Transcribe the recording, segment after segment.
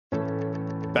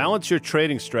Balance your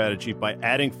trading strategy by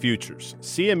adding futures.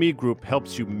 CME Group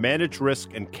helps you manage risk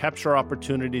and capture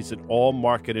opportunities in all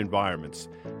market environments.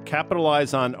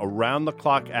 Capitalize on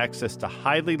around-the-clock access to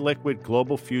highly liquid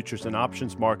global futures and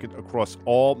options market across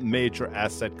all major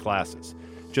asset classes.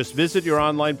 Just visit your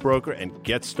online broker and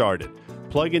get started.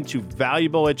 Plug into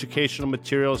valuable educational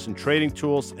materials and trading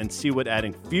tools and see what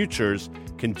adding futures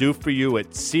can do for you at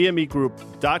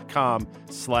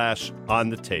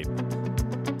cmegroup.com/onthetape.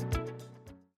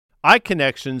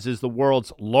 iConnections is the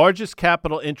world's largest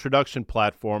capital introduction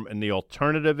platform in the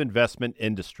alternative investment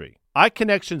industry.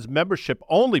 iConnections'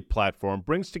 membership-only platform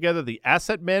brings together the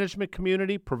asset management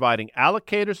community, providing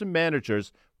allocators and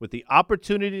managers with the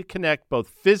opportunity to connect both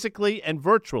physically and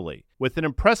virtually. With an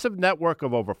impressive network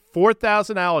of over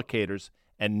 4,000 allocators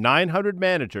and 900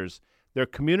 managers, their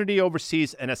community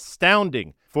oversees an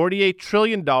astounding $48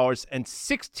 trillion and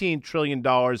 $16 trillion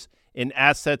in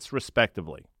assets,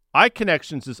 respectively.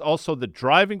 iConnections is also the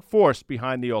driving force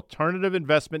behind the alternative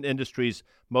investment industry's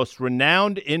most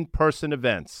renowned in-person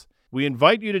events. We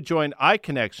invite you to join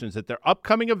iConnections at their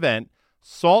upcoming event,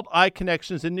 SALT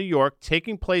iConnections in New York,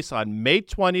 taking place on May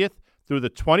 20th through the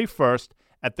 21st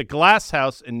at the Glass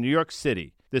House in New York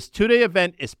City. This two-day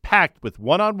event is packed with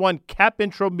one-on-one cap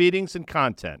intro meetings and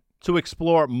content. To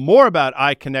explore more about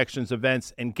iConnections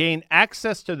events and gain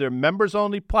access to their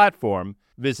members-only platform,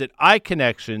 visit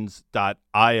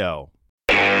iConnections.io.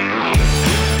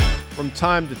 From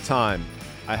time to time,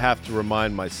 I have to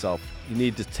remind myself, you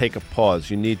need to take a pause.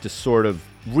 You need to sort of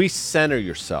recenter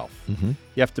yourself. You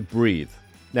have to breathe.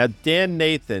 Now, Dan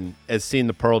Nathan has seen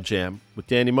the Pearl Jam with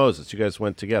Danny Moses. You guys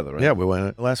went together, right? Yeah, we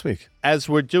went last week. As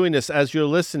we're doing this, as you're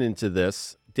listening to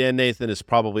this, Dan Nathan is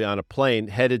probably on a plane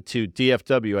headed to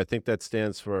DFW. I think that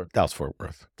stands for Dallas-Fort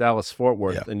Worth. Dallas-Fort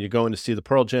Worth. Yeah. And you're going to see the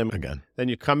Pearl Jam. Again. Then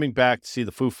you're coming back to see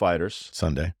the Foo Fighters.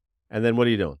 Sunday. And then what are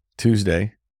you doing?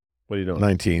 Tuesday. What are you doing?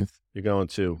 19th. You're going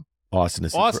to Austin.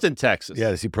 Texas.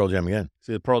 Yeah, to see Pearl Jam again.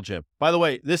 See the Pearl Jam. By the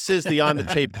way, this is the On the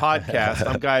Tape podcast.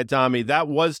 I'm Guy Adami. That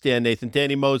was Dan Nathan.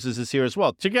 Danny Moses is here as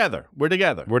well. Together. We're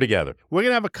together. We're together. We're going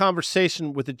to have a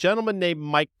conversation with a gentleman named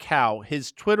Mike Kao.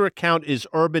 His Twitter account is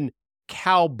Urban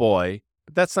Cowboy.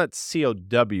 But that's not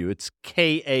C-O-W. It's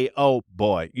K-A-O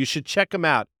boy. You should check him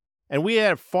out. And we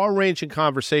had a far-ranging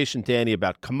conversation, Danny,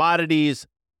 about commodities,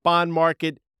 bond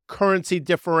market, currency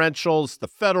differentials, the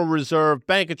Federal Reserve,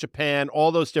 Bank of Japan,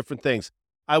 all those different things.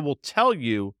 I will tell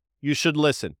you, you should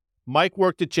listen. Mike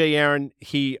worked at J. Aaron.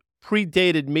 He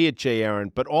predated me at J.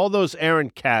 Aaron, but all those Aaron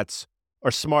cats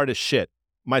are smart as shit,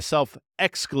 myself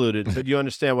excluded, but you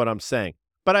understand what I'm saying.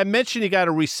 But I mentioned you got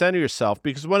to recenter yourself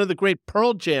because one of the great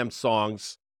Pearl Jam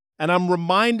songs, and I'm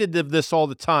reminded of this all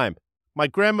the time. My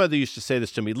grandmother used to say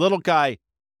this to me, little guy,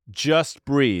 just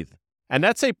breathe. And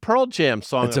that's a Pearl Jam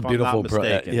song, It's a beautiful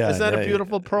Isn't that a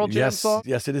beautiful Pearl Jam song?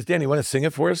 Yes, it is. Danny, you want to sing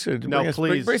it for us? No,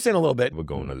 please. Bring us in a little bit. We're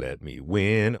going to let me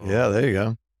win. Yeah, there you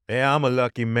go. Yeah, I'm a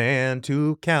lucky man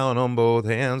to count on both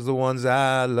hands the ones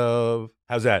I love.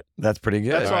 How's that? That's pretty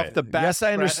good. That's off the back. Yes,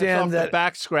 I understand that's off that the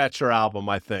Back Scratcher album,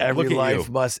 I think. every Look at life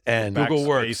you. must end. Google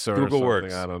works. Spacer or Google something,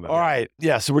 works. I don't know. All right.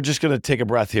 Yeah, so we're just going to take a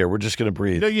breath here. We're just going to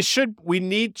breathe. No, you should. We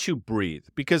need to breathe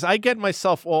because I get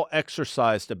myself all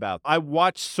exercised about. I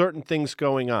watch certain things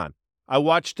going on. I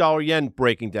watch dollar yen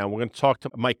breaking down. We're going to talk to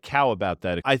Mike Kao about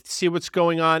that. I see what's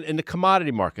going on in the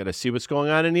commodity market. I see what's going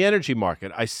on in the energy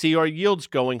market. I see our yields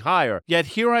going higher. Yet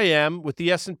here I am with the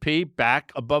S&P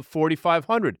back above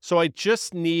 4,500. So I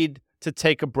just need to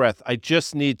take a breath. I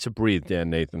just need to breathe,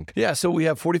 Dan Nathan. Yeah, so we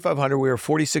have 4,500. We were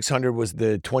 4,600 was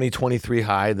the 2023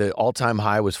 high. The all-time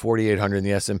high was 4,800 in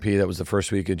the S&P. That was the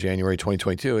first week of January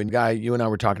 2022. And Guy, you and I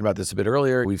were talking about this a bit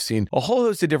earlier. We've seen a whole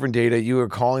host of different data. You were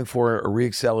calling for a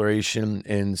reacceleration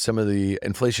in some of the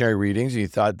inflationary readings. You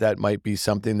thought that might be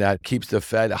something that keeps the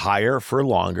Fed higher for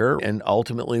longer. And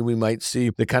ultimately, we might see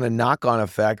the kind of knock-on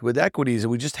effect with equities. And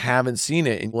we just haven't seen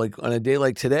it. And like on a day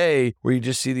like today, where you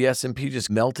just see the S&P just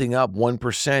melting up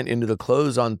 1% into the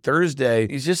close on Thursday,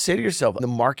 you just say to yourself, the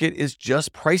market is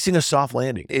just pricing a soft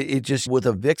landing. It just, with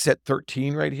a VIX at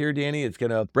 13 right here, Danny, it's going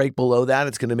to break below that.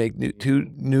 It's going to make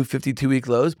two new 52-week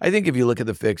lows. I think if you look at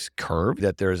the VIX curve,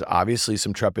 that there's obviously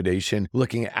some trepidation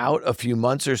looking out a few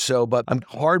months or so, but I'm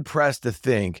hard-pressed to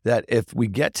think that if we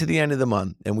get to the end of the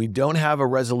month and we don't have a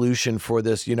resolution for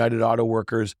this United Auto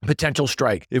Workers potential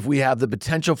strike, if we have the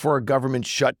potential for a government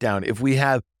shutdown, if we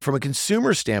have, from a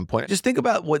consumer standpoint, just think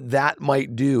about what that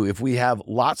might do if we have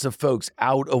lots of folks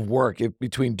out of work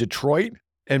between Detroit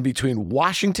and between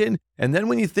Washington. And then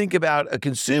when you think about a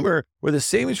consumer where the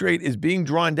savings rate is being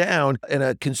drawn down and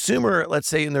a consumer, let's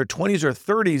say in their 20s or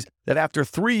 30s, that after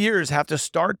 3 years have to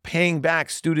start paying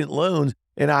back student loans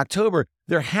in October,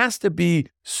 there has to be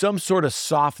some sort of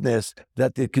softness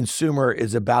that the consumer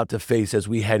is about to face as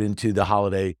we head into the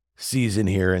holiday season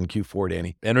here in Q4,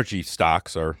 Danny. Energy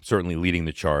stocks are certainly leading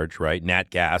the charge, right?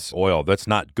 Nat gas, oil, that's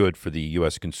not good for the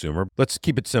U.S. consumer. Let's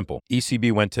keep it simple.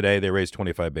 ECB went today, they raised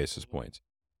 25 basis points.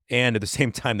 And at the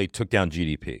same time, they took down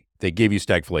GDP. They gave you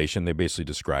stagflation. They basically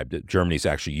described it. Germany's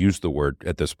actually used the word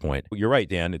at this point. You're right,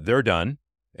 Dan. They're done.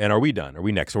 And are we done? Are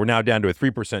we next? So we're now down to a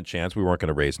 3% chance. We weren't going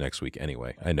to raise next week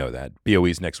anyway. I know that.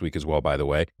 BOE's next week as well, by the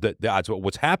way. The odds,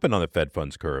 what's happened on the Fed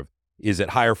funds curve is that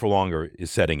higher for longer is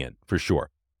setting in, for sure.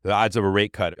 The odds of a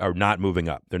rate cut are not moving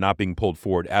up. They're not being pulled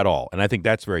forward at all. And I think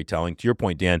that's very telling. To your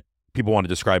point, Dan, people want to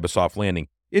describe a soft landing.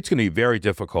 It's going to be very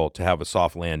difficult to have a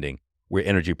soft landing where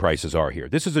energy prices are here.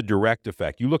 This is a direct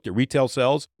effect. You looked at retail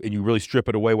sales and you really strip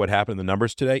it away, what happened in the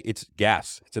numbers today, it's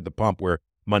gas. It's at the pump where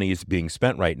money is being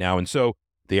spent right now. And so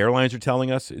the airlines are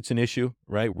telling us it's an issue,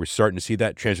 right? We're starting to see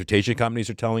that. Transportation companies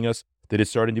are telling us that it's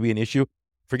starting to be an issue.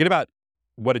 Forget about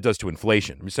what it does to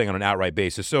inflation. I'm just saying on an outright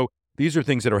basis. So these are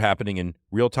things that are happening in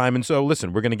real time. And so,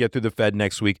 listen, we're going to get through the Fed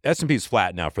next week. S&P is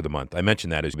flat now for the month. I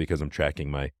mentioned that is because I'm tracking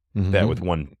my bet with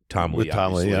one Tom Lee,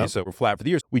 obviously. Yeah. So we're flat for the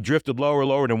years. We drifted lower,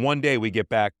 and in one day we get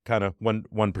back kind of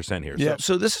 1% here. Yeah,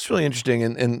 so this is really interesting,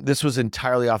 and this was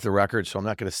entirely off the record, so I'm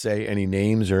not going to say any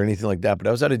names or anything like that, but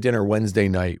I was at a dinner Wednesday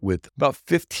night with about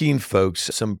 15 folks,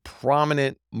 some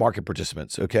prominent market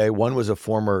participants, okay? One was a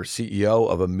former CEO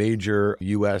of a major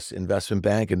U.S. investment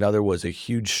bank. Another was a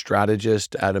huge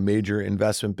strategist at a major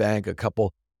investment bank, a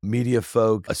couple media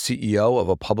folk, a CEO of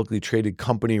a publicly traded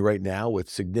company right now with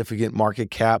significant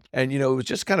market cap. And, it was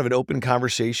just kind of an open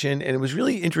conversation. And it was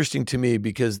really interesting to me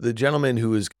because the gentleman who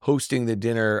was hosting the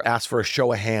dinner asked for a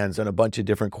show of hands on a bunch of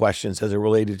different questions as it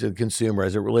related to the consumer,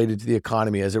 as it related to the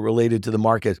economy, as it related to the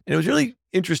market. And it was really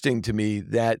interesting to me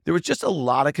that there was just a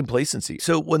lot of complacency.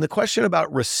 So when the question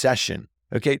about recession,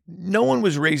 okay, no one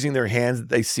was raising their hands that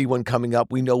they see one coming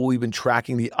up. We know we've been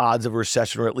tracking the odds of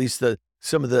recession, or at least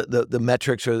some of the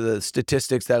metrics or the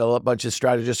statistics that a bunch of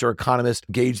strategists or economists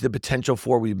gauge the potential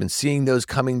for. We've been seeing those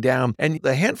coming down. And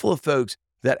the handful of folks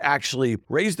that actually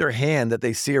raised their hand that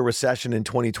they see a recession in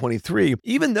 2023,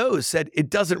 even those said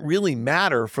it doesn't really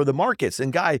matter for the markets.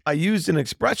 And Guy, I used an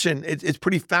expression, it's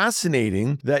pretty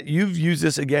fascinating that you've used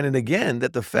this again and again,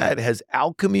 that the Fed has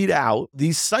alchemied out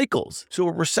these cycles. So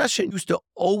a recession used to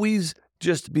always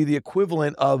just be the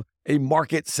equivalent of a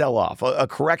market sell-off, a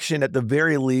correction at the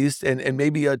very least, and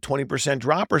maybe a 20%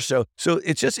 drop or so. So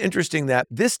it's just interesting that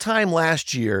this time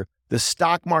last year, the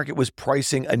stock market was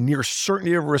pricing a near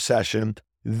certainty of recession.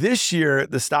 This year,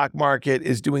 the stock market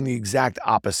is doing the exact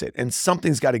opposite, and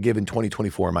something's got to give in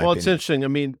 2024, in my opinion. Well, it's interesting. I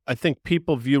mean, I think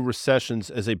people view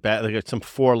recessions as a bad, like it's some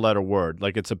four-letter word,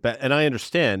 like it's a bad, and I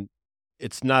understand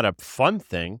it's not a fun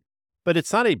thing, but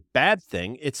it's not a bad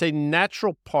thing. It's a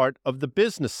natural part of the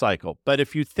business cycle. But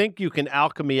if you think you can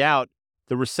alchemy out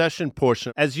the recession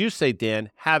portion, as you say,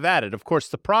 Dan, have at it. Of course,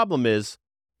 the problem is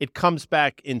it comes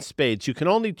back in spades. You can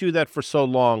only do that for so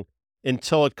long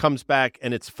until it comes back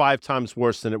and it's 5 times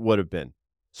worse than it would have been.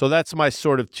 So that's my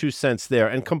sort of 2 cents there.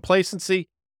 And complacency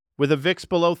with a VIX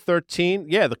below 13,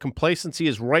 yeah, the complacency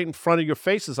is right in front of your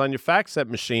faces on your FactSet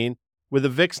machine with a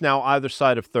VIX now either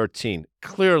side of 13,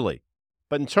 clearly.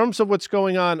 But in terms of what's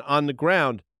going on the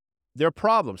ground, there are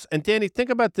problems. And Danny, think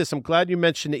about this. I'm glad you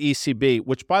mentioned the ECB,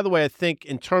 which, by the way, I think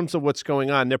in terms of what's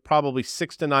going on, they're probably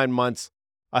 6 to 9 months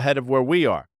ahead of where we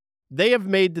are. They have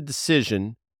made the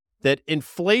decision that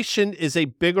inflation is a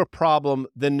bigger problem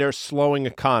than their slowing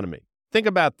economy. Think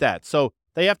about that. So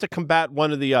they have to combat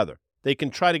one or the other. They can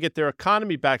try to get their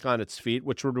economy back on its feet,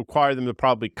 which would require them to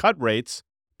probably cut rates.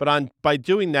 But by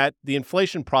doing that, the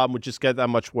inflation problem would just get that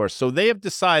much worse. So they have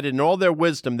decided in all their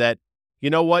wisdom that, you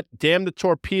know what, damn the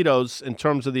torpedoes in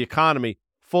terms of the economy,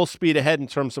 full speed ahead in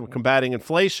terms of combating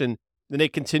inflation, then they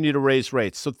continue to raise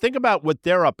rates. So think about what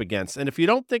they're up against. And if you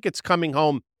don't think it's coming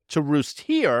home to roost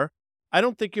here, I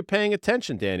don't think you're paying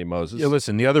attention, Danny Moses. Yeah,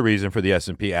 listen, the other reason for the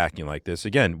S&P acting like this,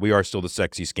 again, we are still the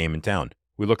sexiest game in town.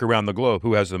 We look around the globe,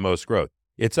 who has the most growth?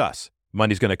 It's us.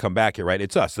 Money's going to come back here, right?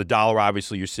 It's us. The dollar,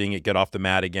 obviously, you're seeing it get off the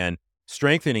mat again.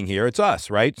 Strengthening here, it's us,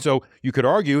 right? So you could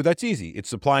argue that's easy. It's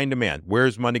supply and demand.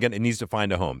 Where's money going? It needs to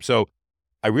find a home. So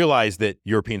I realize that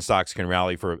European stocks can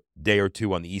rally for a day or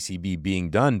two on the ECB being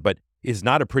done, but it's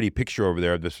not a pretty picture over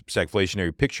there, this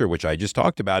stagflationary picture, which I just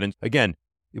talked about. And again,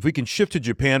 if we can shift to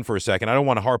Japan for a second, I don't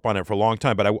want to harp on it for a long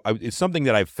time, but it's something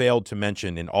that I've failed to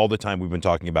mention in all the time we've been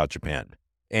talking about Japan.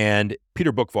 And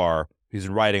Peter Bookvar, he's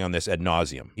been writing on this ad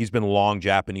nauseum. He's been long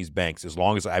Japanese banks as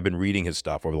long as I've been reading his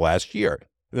stuff over the last year.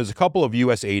 There's a couple of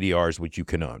U.S. ADRs which you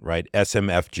can own, right?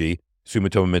 SMFG,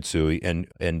 Sumitomo Mitsui, and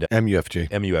MUFG.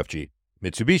 MUFG.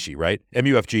 Mitsubishi, right?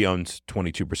 MUFG owns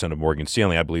 22% of Morgan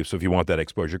Stanley, I believe. So if you want that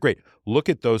exposure, great. Look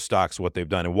at those stocks, what they've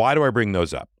done. And why do I bring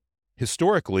those up?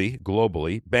 Historically,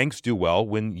 globally, banks do well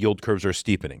when yield curves are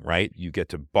steepening, right? You get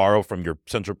to borrow from your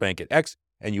central bank at X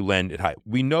and you lend at high.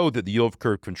 We know that the yield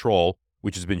curve control,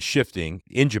 which has been shifting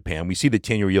in Japan, we see the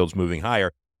 10-year yields moving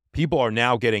higher. People are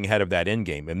now getting ahead of that end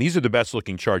game. And these are the best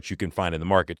looking charts you can find in the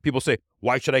market. People say,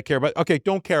 why should I care about? Okay,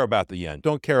 don't care about the yen.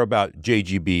 Don't care about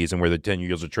JGBs and where the 10-year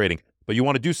yields are trading. But you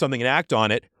want to do something and act on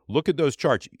it. Look at those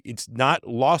charts. It's not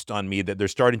lost on me that they're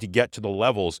starting to get to the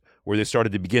levels where they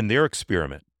started to begin their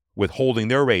experiment with holding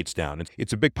their rates down. And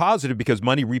it's a big positive because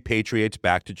money repatriates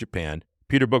back to Japan.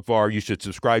 Peter Bookvar, you should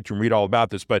subscribe to and read all about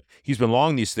this, but he's been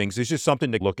long these things. It's just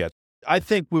something to look at. I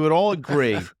think we would all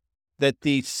agree that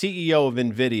the CEO of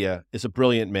NVIDIA is a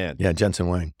brilliant man. Yeah, Jensen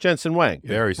Huang. Jensen Huang.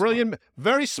 Very brilliant,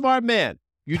 very smart man.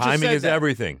 You just Timing said is that.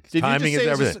 everything. Did Timing you just is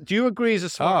say everything. Do you agree he's a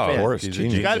smart man? Of course, He's a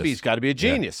genius. genius. He's got to be a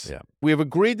genius. Yeah. We have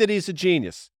agreed that he's a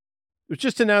genius. It was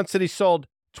just announced that he sold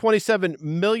 $27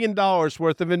 million worth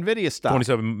of NVIDIA stock.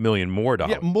 27 million more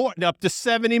dollars. Yeah, more, up to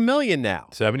 $70 million now.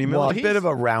 70 Well, million. a bit of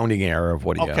a rounding error of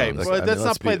what he Okay, owns. well, let's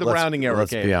not play the rounding error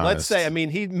let's game. Be Let's honest. say, I mean,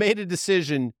 he made a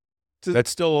decision.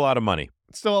 That's still a lot of money.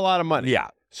 It's still a lot of money. Yeah.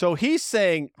 So he's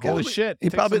saying, holy Yeah, shit. He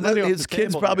take probably some money off his the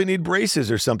kids table probably here. need braces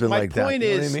or something My like that. point You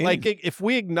know what is, I mean? like, if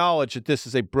we acknowledge that this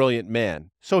is a brilliant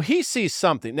man, so he sees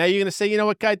something. Now you're going to say, you know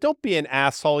what, guy, don't be an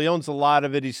asshole. He owns a lot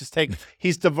of it.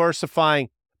 He's diversifying.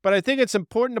 But I think it's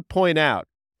important to point out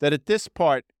that at this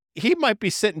part, he might be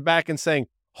sitting back and saying,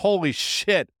 holy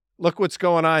shit, look what's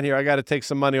going on here. I got to take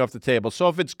some money off the table. So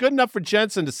if it's good enough for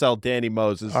Jensen to sell Danny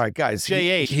Moses, all right, guys,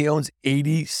 JH. he owns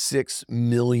 86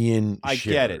 million I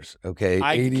shares. get it. Okay,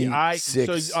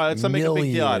 86 so let's not make a big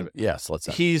deal out of it. Yes, let's.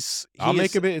 I'll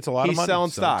make a bit. It's a lot of he's money.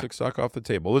 selling So stock. Took stock off the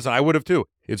table. Listen, I would have too.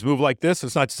 It's moved like this.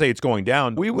 It's not to say it's going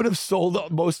down. We would have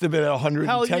sold most of it at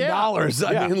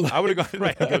 $110. Yeah, I mean, I would have gone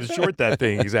right. I got to short that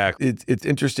thing exactly. It's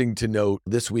interesting to note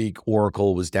this week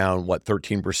Oracle was down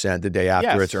 13% the day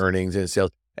after its earnings and its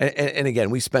sales. And again,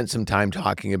 we spent some time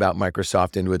talking about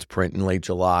Microsoft into its print in late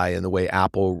July and the way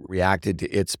Apple reacted to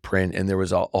its print. And there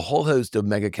was a whole host of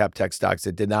mega cap tech stocks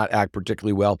that did not act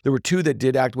particularly well. There were two that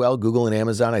did act well, Google and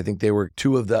Amazon. I think they were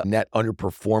two of the net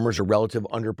underperformers or relative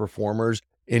underperformers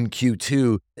in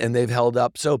Q2, and they've held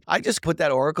up. So I just put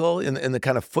that Oracle in the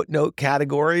kind of footnote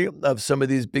category of some of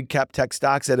these big cap tech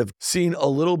stocks that have seen a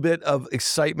little bit of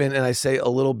excitement, and I say a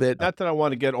little bit. Not that I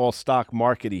want to get all stock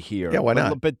markety here. Yeah, why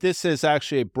not? But this is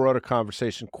actually a broader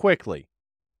conversation quickly.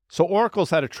 So Oracle's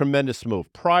had a tremendous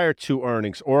move. Prior to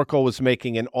earnings, Oracle was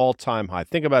making an all-time high.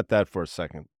 Think about that for a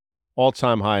second.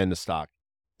 All-time high in the stock.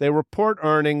 They report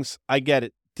earnings. I get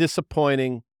it.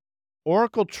 Disappointing.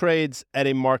 Oracle trades at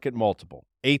a market multiple.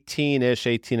 18-ish,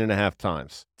 18 and a half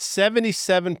times.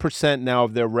 77% now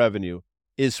of their revenue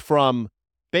is from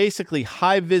basically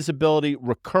high visibility,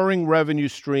 recurring revenue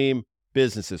stream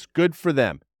businesses. Good for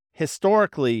them.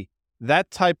 Historically, that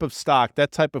type of stock,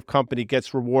 that type of company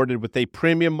gets rewarded with a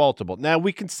premium multiple. Now,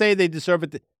 we can say they deserve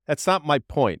it. That's not my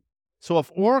point. So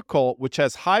if Oracle, which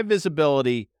has high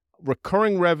visibility,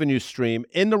 recurring revenue stream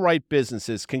in the right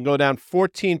businesses, can go down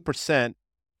 14%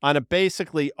 on a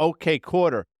basically okay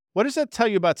quarter, what does that tell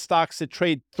you about stocks that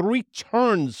trade 3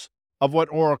 turns of what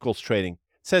Oracle's trading?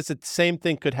 It says that the same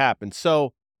thing could happen.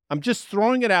 So I'm just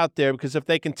throwing it out there because if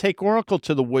they can take Oracle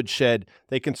to the woodshed,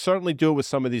 they can certainly do it with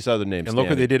some of these other names. And look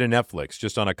what they did in Netflix,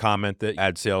 just on a comment that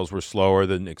ad sales were slower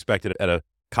than expected at a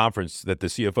conference that the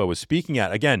CFO was speaking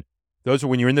at. Again, those are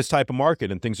when you're in this type of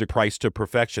market and things are priced to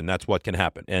perfection, that's what can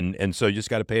happen. And so you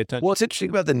just got to pay attention. Well, it's interesting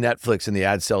about the Netflix and the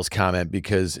ad sales comment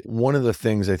because one of the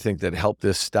things I think that helped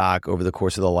this stock over the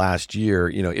course of the last year,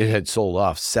 it had sold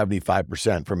off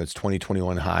 75% from its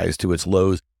 2021 highs to its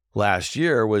lows last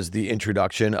year was the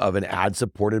introduction of an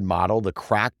ad-supported model, the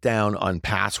crackdown on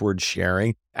password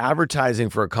sharing.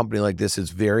 Advertising for a company like this is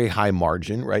very high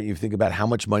margin, right? You think about how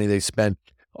much money they spend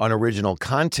on original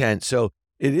content. So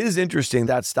it is interesting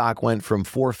that stock went from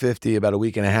 $450 about a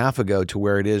week and a half ago to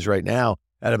where it is right now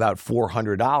at about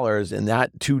 $400. And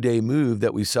that 2-day move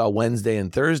that we saw Wednesday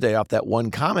and Thursday off that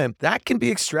one comment, that can be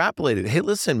extrapolated. Hey,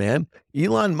 listen, man,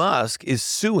 Elon Musk is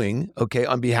suing,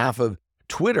 on behalf of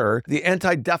Twitter, the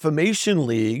Anti-Defamation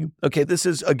League. This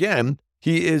is, again,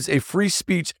 he is a free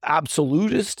speech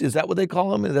absolutist. Is that what they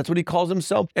call him? That's what he calls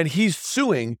himself. And he's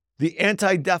suing the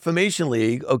Anti-Defamation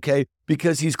League,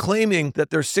 because he's claiming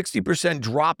that their 60%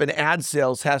 drop in ad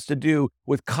sales has to do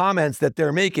with comments that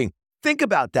they're making. Think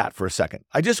about that for a second.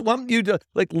 I just want you to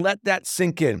let that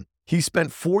sink in. He spent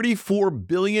 $44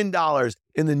 billion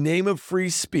in the name of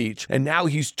free speech, and now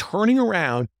he's turning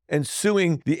around and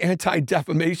suing the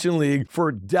Anti-Defamation League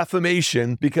for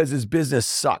defamation because his business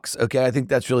sucks. Okay, I think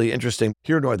that's really interesting.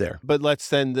 Here nor there. But let's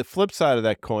then the flip side of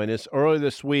that coin is earlier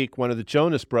this week, one of the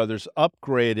Jonas brothers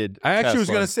upgraded I actually was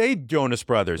Tesla. going to say Jonas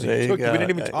Brothers. We didn't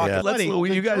even talk Yeah. about it.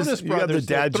 You guys, Jonas you have the brothers,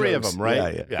 there are dad three jokes. of them,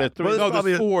 right? Yeah. They're three. Well, no,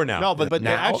 there's four now. No, but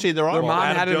now? actually there are Their more. mom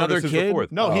Adam had Jonas another is the kid?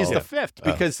 fourth. No, he's the fifth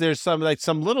because there's some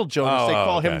little Jonas. They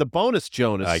call him the bonus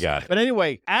Jonas. I got it. But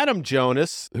anyway, Adam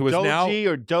Jonas, Who is Doji now-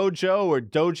 or Dojo or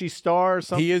Doji Star or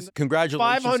something. He is,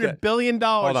 congratulations. $500 billion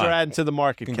Hold on. are adding to the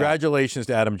market cap. Congratulations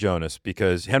to Adam Jonas,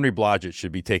 because Henry Blodgett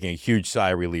should be taking a huge sigh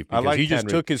of relief because like he just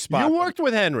Henry. took his spot. You worked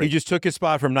with Henry. He just took his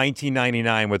spot from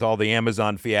 1999 with all the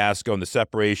Amazon fiasco and the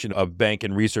separation of bank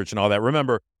and research and all that.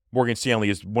 Remember, Morgan Stanley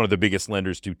is one of the biggest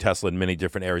lenders to Tesla in many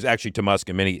different areas. Actually, to Musk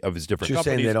and many of his different You're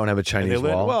companies. saying they don't have a And Chinese they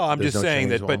lend- wall? Well, I'm There's just no saying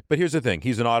Chinese that. wall? But here's the thing: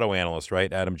 he's an auto analyst,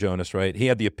 right? Adam Jonas, right? He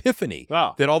had the epiphany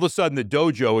Oh. that all of a sudden the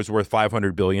dojo is worth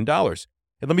 $500 billion.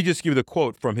 And let me just give you the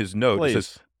quote from his note. Please. It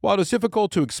says, "While it is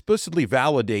difficult to explicitly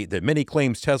validate that many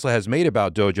claims Tesla has made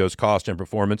about Dojo's cost and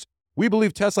performance, we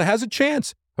believe Tesla has a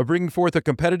chance of bringing forth a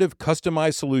competitive,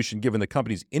 customized solution given the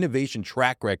company's innovation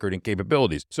track record and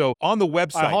capabilities." So on the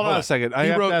website, Hold on a second. I he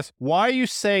have wrote, to ask, why are you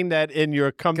saying that in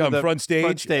your come to the front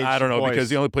stage? I don't know, voice? because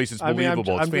the only place it's I mean,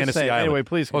 believable. I'm it's just Fantasy saying. Island. Anyway,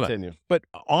 please Hold on. continue. But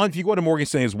if you go to Morgan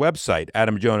Stanley's website,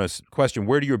 Adam Jonas, question,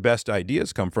 where do your best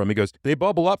ideas come from? He goes, they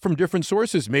bubble up from different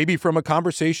sources, maybe from a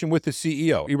conversation with the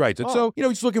CEO. He writes it. So,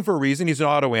 he's looking for a reason. He's an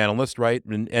auto analyst, right?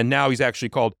 And now he's actually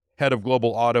called head of global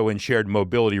auto and shared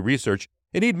mobility research.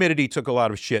 And he admitted he took a lot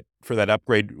of shit for that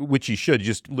upgrade, which he should.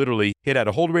 Just literally, it had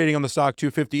a hold rating on the stock,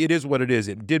 250. It is what it is.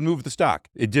 It did move the stock.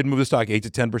 It did move the stock 8 to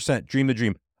 10%. Dream the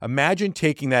dream. Imagine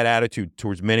taking that attitude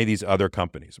towards many of these other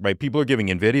companies, right? People are giving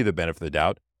NVIDIA the benefit of the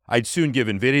doubt. I'd soon give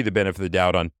NVIDIA the benefit of the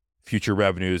doubt on future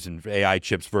revenues and AI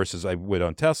chips versus I would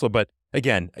on Tesla. But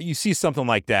again, you see something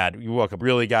like that, you walk up,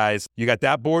 really, guys, you got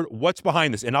that board? What's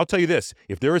behind this? And I'll tell you this,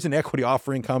 if there is an equity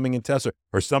offering coming in Tesla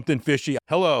or something fishy,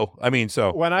 hello. I mean,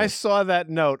 so. When I saw that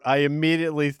note, I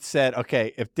immediately said,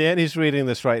 okay, if Danny's reading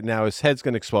this right now, his head's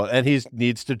going to explode. And he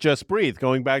needs to just breathe,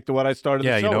 going back to what I started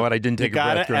Yeah, the show you know with. what? I didn't take You a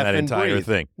breath gotta during that effing entire breathe.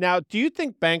 thing. Now, do you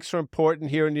think banks are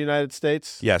important here in the United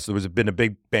States? Yes, there was been a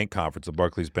big bank conference, the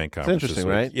Barclays Bank It's Conference. interesting,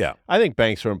 this week. right? Yeah. I think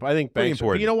banks are important.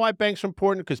 important. You know why banks are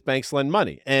important? Because banks lend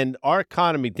money. And our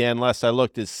economy, Dan, last I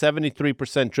looked, is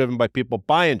 73% driven by people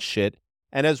buying shit.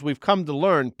 And as we've come to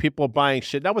learn, people are buying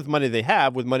shit, not with money they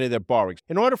have, with money they're borrowing.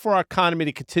 In order for our economy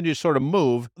to continue to sort of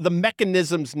move, the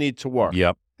mechanisms need to work.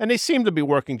 Yep. And they seem to be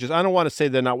working I don't want to say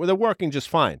they're not, they're working just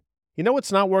fine. You know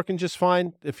what's not working just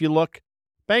fine? If you look,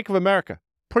 Bank of America,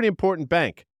 pretty important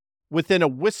bank, within a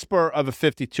whisper of a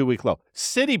 52-week low.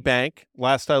 Citibank,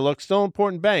 last I looked, still an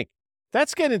important bank.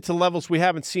 That's getting to levels we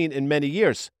haven't seen in many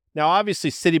years. Now,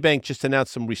 obviously, Citibank just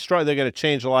announced some restructuring. They're going to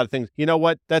change a lot of things. You know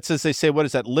what? That's, as they say, what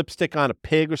is that, lipstick on a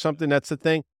pig or something? That's the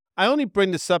thing. I only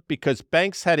bring this up because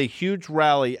banks had a huge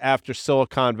rally after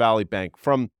Silicon Valley Bank.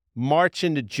 From March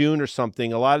into June or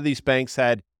something, a lot of these banks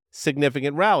had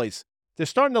significant rallies. They're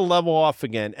starting to level off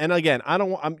again. And again,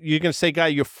 you're going to say, Guy,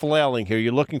 you're flailing here.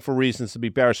 You're looking for reasons to be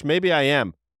bearish. Maybe I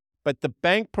am. But the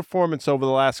bank performance over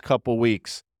the last couple of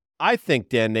weeks, I think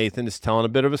Dan Nathan is telling a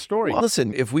bit of a story. Well,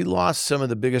 listen, if we lost some of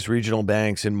the biggest regional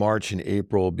banks in March and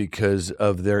April because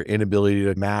of their inability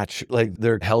to match like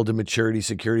their held to maturity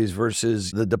securities versus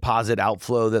the deposit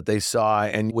outflow that they saw,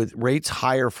 and with rates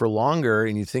higher for longer,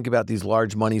 and you think about these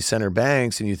large money center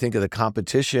banks and you think of the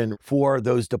competition for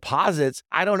those deposits,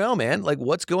 I don't know, man. Like,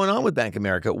 what's going on with Bank of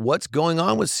America? What's going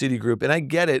on with Citigroup? And I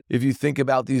get it if you think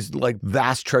about these like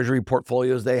vast treasury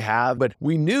portfolios they have, but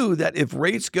we knew that if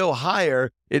rates go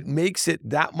higher, it makes it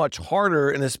that much harder.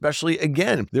 And especially,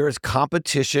 again, there is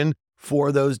competition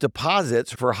for those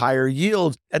deposits for higher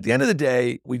yields. At the end of the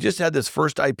day, we just had this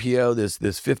first IPO,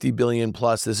 this 50 billion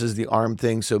plus. This is the ARM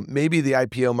thing. So maybe the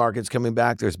IPO market's coming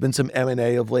back. There's been some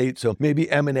M&A of late. So maybe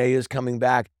M&A is coming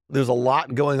back. There's a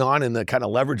lot going on in the kind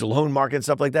of leverage loan market and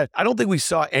stuff like that. I don't think we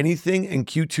saw anything in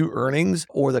Q2 earnings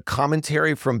or the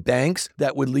commentary from banks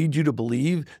that would lead you to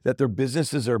believe that their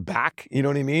businesses are back. You know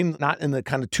what I mean? Not in the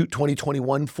kind of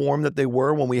 2021 form that they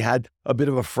were when we had a bit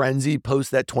of a frenzy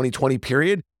post that 2020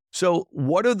 period. So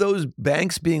what are those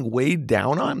banks being weighed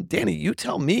down on? Danny, you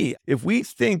tell me. If we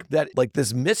think that like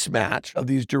this mismatch of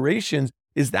these durations,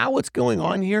 is that what's going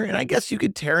on here? And I guess you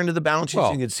could tear into the balance sheets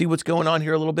and you could see what's going on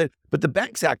here a little bit. But the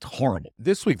banks act horrible.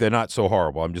 This week, they're not so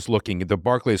horrible. I'm just looking. The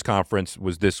Barclays conference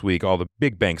was this week. All the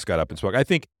big banks got up and spoke. I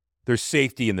think there's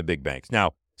safety in the big banks.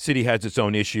 Now, Citi has its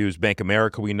own issues. Bank of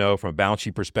America, we know from a balance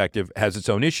sheet perspective, has its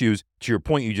own issues. To your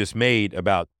point you just made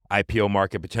about IPO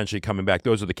market potentially coming back,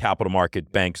 those are the capital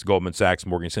market banks, Goldman Sachs,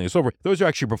 Morgan Stanley, and so forth. Those are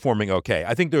actually performing okay.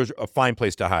 I think there's a fine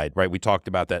place to hide, right? We talked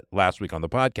about that last week on the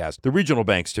podcast. The regional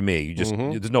banks, to me,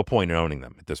 there's no point in owning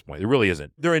them at this point. There really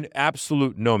isn't. They're in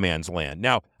absolute no man's land.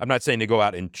 Now, I'm not saying to go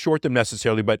out and short them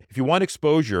necessarily, but if you want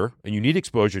exposure, and you need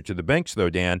exposure to the banks, though,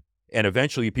 Dan, and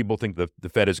eventually people think the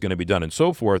Fed is going to be done and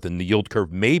so forth, and the yield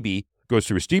curve maybe goes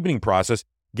through a steepening process,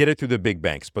 get it through the big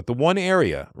banks. But the one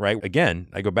area, right, again,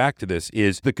 I go back to this,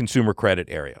 is the consumer credit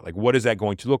area. Like, what is that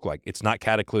going to look like? It's not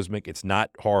cataclysmic. It's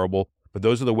not horrible. But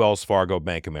those are the Wells Fargo,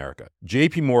 Bank of America.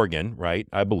 JP Morgan, right,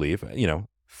 I believe,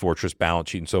 fortress balance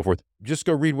sheet and so forth. Just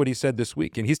go read what he said this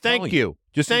week. And he's Thank you.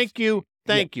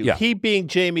 Thank you. Yeah. He being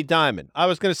Jamie Dimon. I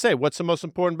was going to say, what's the most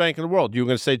important bank in the world? You were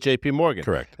going to say JP Morgan.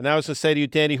 Correct. And I was going to say to you,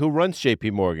 Danny, who runs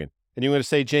JP Morgan? And you were going to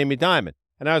say Jamie Dimon.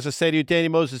 And I was going to say to you, Danny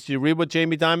Moses, did you read what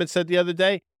Jamie Dimon said the other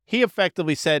day? He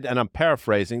effectively said, and I'm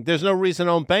paraphrasing, there's no reason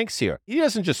to own banks here. He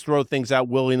doesn't just throw things out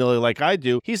willy-nilly like I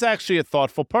do. He's actually a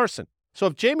thoughtful person. So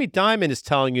if Jamie Dimon is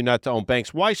telling you not to own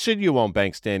banks, why should you own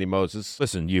banks, Danny Moses?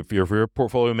 Listen, if you're a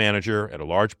portfolio manager at a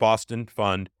large Boston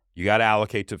fund, you got to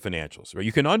allocate to financials. Right?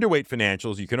 You can underweight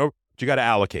financials, but you got to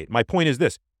allocate. My point is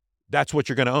this. That's what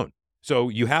you're going to own. So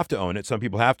you have to own it. Some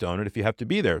people have to own it if you have to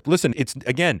be there. Listen,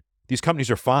 these companies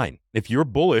are fine. If you're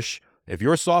bullish, if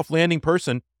you're a soft landing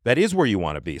person, that is where you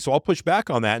want to be. So I'll push back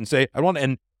on that and say,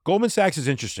 and Goldman Sachs is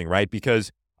interesting, right? Because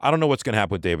I don't know what's going to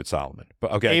happen with David Solomon.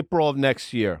 But okay, April of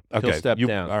next year, he'll step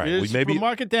down. All right, maybe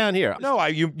mark it down here. No,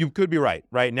 you could be right.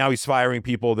 Right now, he's firing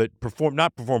people that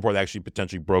not perform poorly, actually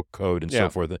potentially broke code and so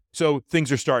forth. So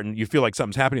things are starting. You feel like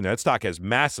something's happening there. That stock has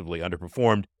massively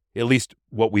underperformed. At least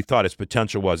what we thought its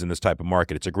potential was in this type of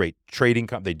market. It's a great trading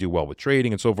company. They do well with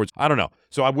trading and so forth. I don't know.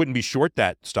 So I wouldn't be short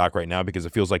that stock right now because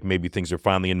it feels like maybe things are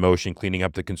finally in motion, cleaning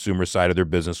up the consumer side of their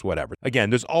business, whatever. Again,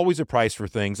 there's always a price for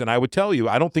things. And I would tell you,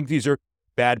 I don't think these are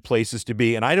bad places to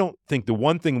be. And I don't think the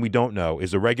one thing we don't know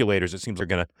is the regulators, it seems, are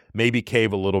going to maybe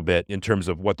cave a little bit in terms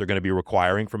of what they're going to be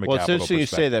requiring from a capital perspective. Well, it's interesting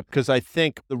you say that because I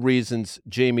think the reasons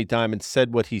Jamie Dimon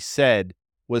said what he said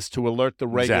was to alert the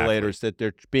regulators that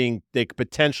they could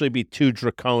potentially be too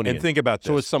draconian. And think about this.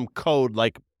 So it's some code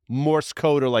like Morse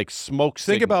code or like smoke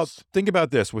signals. Think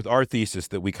about this with our thesis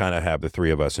that we kind of have, the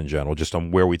three of us in general, just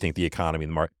on where we think the economy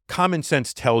and the market. Common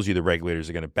sense tells you the regulators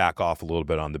are going to back off a little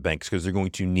bit on the banks because they're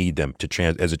going to need them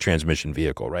as a transmission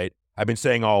vehicle, right? I've been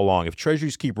saying all along, if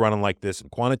treasuries keep running like this and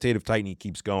quantitative tightening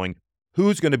keeps going,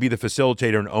 who's going to be the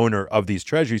facilitator and owner of these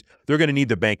treasuries? They're going to need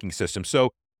the banking system.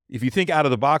 So if you think out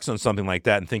of the box on something like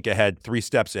that and think ahead, 3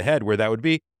 steps ahead where that would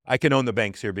be, I can own the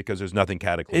banks here because there's nothing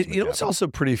cataclysmic. It's also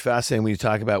pretty fascinating when you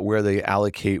talk about where they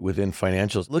allocate within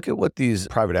financials. Look at what these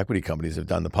private equity companies have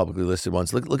done, the publicly listed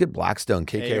ones. Look at Blackstone,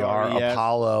 KKR,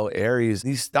 Apollo, Ares.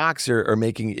 These stocks are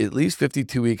making at least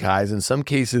 52-week highs, in some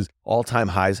cases all-time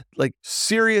highs, like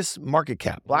serious market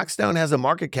cap. Blackstone has a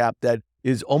market cap that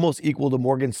is almost equal to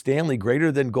Morgan Stanley,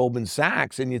 greater than Goldman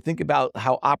Sachs. And you think about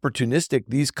how opportunistic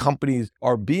these companies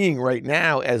are being right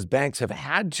now as banks have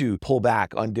had to pull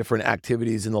back on different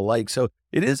activities and the like. So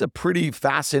it is a pretty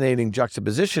fascinating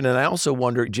juxtaposition. And I also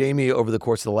wonder, Jamie, over the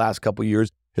course of the last couple of years,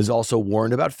 has also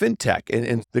warned about fintech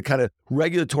and the kind of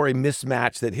regulatory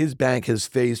mismatch that his bank has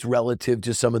faced relative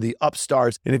to some of the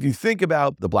upstarts. And if you think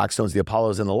about the Blackstones, the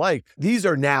Apollos, and the like, these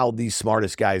are now the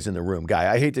smartest guys in the room. Guy,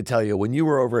 I hate to tell you, when you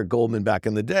were over at Goldman back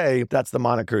in the day, that's the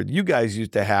moniker you guys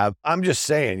used to have. I'm just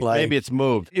saying, like, maybe it's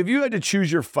moved. If you had to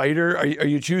choose your fighter, are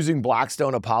you choosing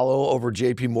Blackstone, Apollo over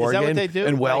JP Morgan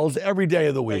and Wells every day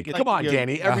of the week? Come on,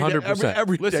 Danny. 100%.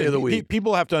 Every day of the week.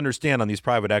 People have to understand on these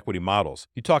private equity models,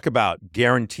 you talk about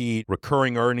guaranteed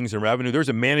recurring earnings and revenue. There's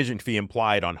a management fee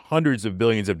implied on hundreds of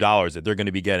billions of dollars that they're going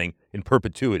to be getting in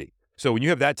perpetuity. So when you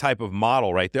have that type of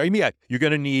model right there, you're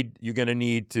going to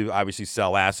need to obviously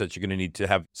sell assets. You're going to need to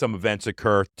have some events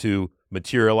occur to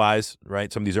materialize,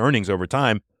 right, some of these earnings over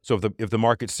time. So if the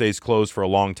market stays closed for a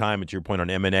long time, to your point on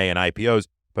M&A and IPOs,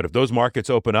 but if those markets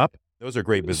open up, those are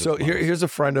great business models. Here's a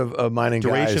friend of mine and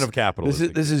duration guys. of capital.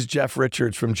 This is Jeff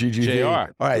Richards from GGV. JR.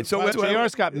 All right, so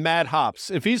JR's got mad hops.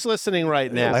 If he's listening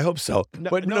right now, I hope so.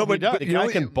 But the guy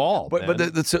can ball. But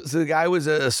the guy was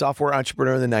a software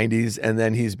entrepreneur in the '90s, and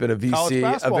then he's been a VC, college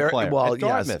basketball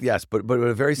player. Yes, but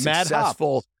a very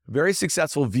successful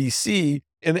VC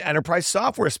in the enterprise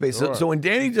software space. Sure. So when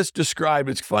Danny just described,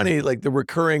 it's funny, like the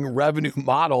recurring revenue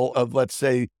model of, let's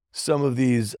say, some of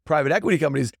these private equity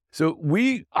companies, So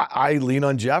I lean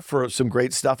on Jeff for some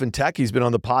great stuff in tech. He's been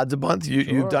on the pods a bunch.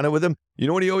 You've done it with him. You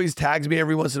know what he always tags me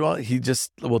every once in a while? He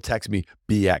just will text me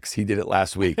BX. He did it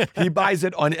last week. He buys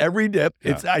it on every dip.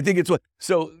 I think it's what.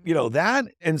 So, that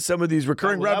and some of these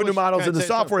recurring revenue models in the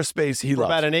software space, he loves.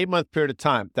 For about an 8-month period of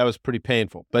time, that was pretty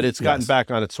painful, but it's gotten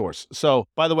back on its horse. So,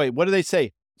 by the way, what do they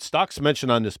say? Stocks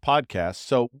mentioned on this podcast.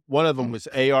 So one of them was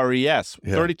ARES,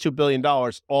 $32 billion,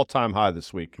 all-time high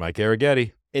this week. Mike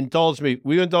Arrighetti. Indulge me.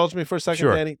 Will you indulge me for a second,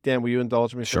 Sure. Danny? Dan, will you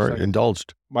indulge me for a second? Sure,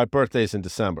 indulged. My birthday's in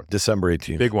December. December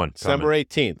 18th. Big one. December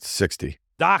 18th. 60.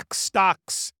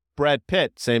 Stocks. Brad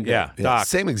Pitt, same day. Yeah, Doc.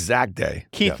 Same exact day.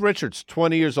 Keith Richards,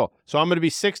 20 years old. So I'm going to be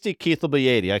 60. Keith will be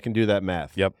 80. I can do that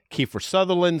math. Yep. Kiefer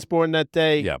Sutherland's born that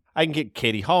day. Yep. I can get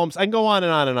Katie Holmes. I can go on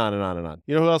and on and on and on and on.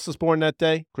 You know who else is born that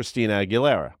day? Christina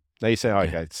Aguilera. Now you say, all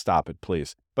right, guys, stop it,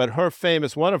 please. But her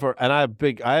famous, one of her, and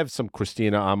I have some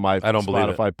Christina on my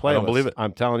Spotify playlist. I don't believe it.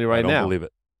 I'm telling you right now. I don't believe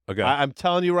it. Okay. I'm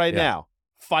telling you right now.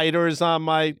 Fighter is on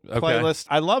my playlist.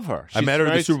 I love her. I met her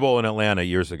at the Super Bowl in Atlanta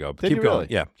years ago. But keep going. Really?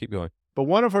 Yeah, keep going. But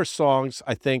one of her songs,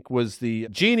 I think, was the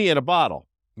Genie in a Bottle.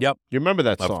 Yep. You remember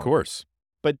that song? Of course.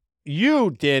 But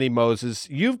you, Danny Moses,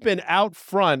 you've been out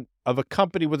front of a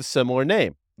company with a similar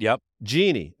name. Yep.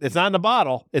 Genie. It's not in a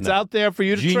bottle. It's out there for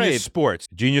you to trade.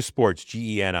 Genius Sports,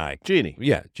 Geni. Genie.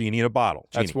 Yeah, Genie in a bottle.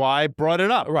 Genie. That's why I brought it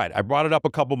up. Right. I brought it up a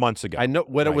couple months ago. I know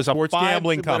when it was a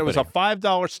gambling company. When it was a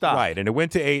 $5 stock. Right, and it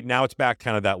went to 8. Now it's back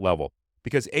kind of that level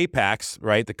because Apex,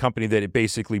 right, the company that it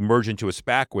basically merged into a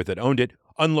SPAC with that owned it,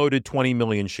 unloaded 20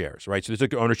 million shares. Right, so they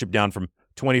took ownership down from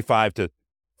 25 to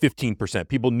 15%.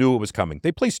 People knew it was coming.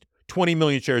 They placed 20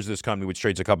 million shares of this company, which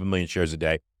trades a couple million shares a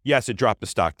day. Yes, it dropped the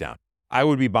stock down. I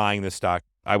would be buying this stock.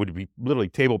 I would be literally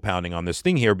table pounding on this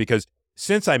thing here because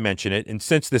since I mentioned it and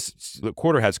since this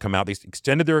quarter has come out, they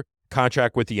extended their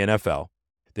contract with the NFL.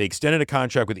 They extended a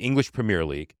contract with the English Premier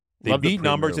League. They beat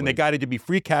numbers and they got it to be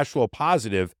free cash flow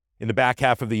positive in the back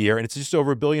half of the year. And it's just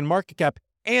over $1 billion market cap.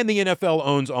 And the NFL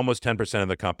owns almost 10% of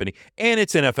the company. And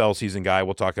it's NFL season, guy.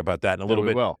 We'll talk about that in a little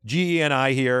bit.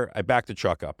 GENI here. I backed the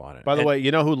truck up on it. By the way,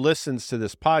 you know who listens to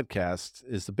this podcast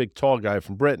is the big tall guy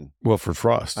from Britain. Wilford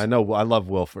Frost. I know. I love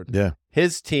Wilford. Yeah.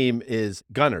 His team is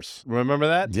Gunners. Remember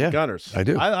that? Yeah. Gunners. I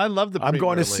do. I love the I'm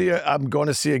going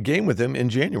to see a game with him in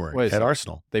January at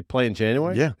Arsenal. They play in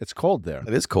January? Yeah. It's cold there.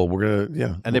 It is cold. We're going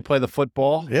to, And they play the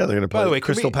football? Yeah, they're going to play By the way,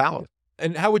 Crystal Palace.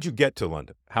 And how would you get to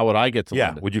London? How would I get to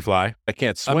London? Would you fly? I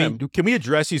can't swim. I mean, can we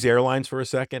address these airlines for a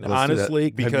second? Honestly,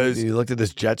 because you looked at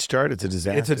this Jets chart, it's a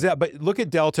disaster. But look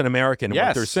at Delta and American and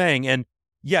what they're saying. And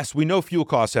yes, we know fuel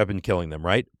costs have been killing them,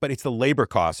 right? But it's the labor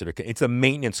costs it's the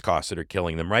maintenance costs that are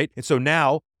killing them, right? And so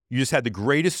now you just had the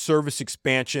greatest service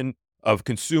expansion of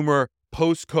consumer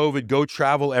post-COVID, go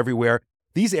travel everywhere.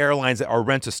 These airlines that are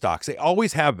rent-a-stocks, they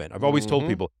always have been. I've always told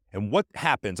people. And what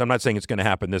happens, I'm not saying it's going to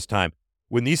happen this time,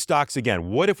 when these stocks, again,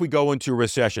 what if we go into a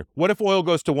recession? What if oil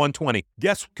goes to 120?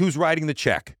 Guess who's writing the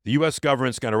check? The U.S.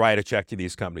 government's going to write a check to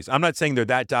these companies. I'm not saying they're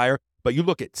that dire, but you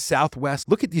look at Southwest,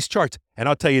 look at these charts, and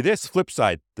I'll tell you this, flip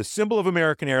side, the symbol of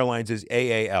American Airlines is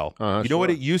AAL. You know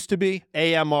what it used to be?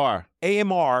 AMR.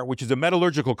 AMR, which is a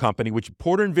metallurgical company, which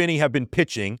Porter and Vinny have been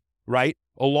pitching, right,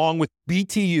 along with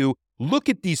BTU. Look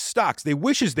at these stocks. They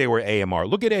wishes they were AMR.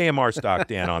 Look at AMR stock,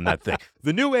 Dan, on that thing.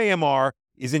 The new AMR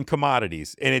is in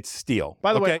commodities, and it's steel.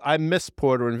 By the way, I miss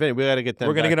Porter and Vinny. We got to get them.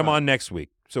 We're going to get them on next week.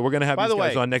 So we're going to have these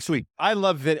guys on next week. I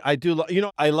love Vinny. I do.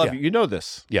 I love you. You know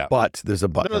this. Yeah. But there's a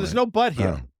but. No, there's no but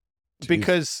here.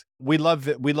 Because we love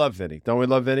Vinny. Don't we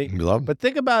love Vinny? We love him. But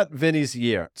think about Vinny's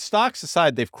year. Stocks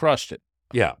aside, they've crushed it.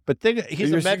 Yeah. But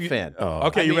he's a Met fan.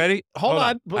 Okay, you ready? Hold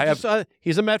on.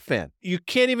 He's a Met fan. You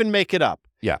can't even make it up.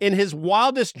 Yeah. In his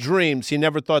wildest dreams, he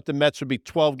never thought the Mets would be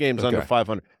 12 games under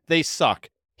 500. They suck.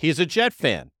 He's a Jet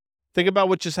fan. Think about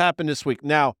what just happened this week.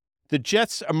 Now, the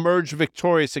Jets emerged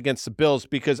victorious against the Bills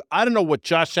because I don't know what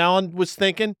Josh Allen was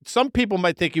thinking. Some people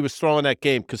might think he was throwing that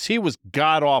game because he was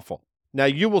god-awful. Now,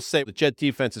 you will say the Jet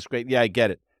defense is great. Yeah, I get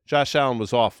it. Josh Allen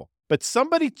was awful. But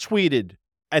somebody tweeted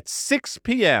at 6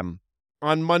 p.m.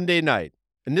 on Monday night,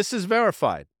 and this is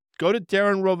verified. Go to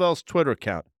Darren Rovell's Twitter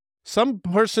account. Some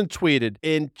person tweeted,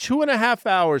 in 2.5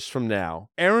 hours from now,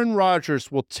 Aaron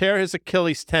Rodgers will tear his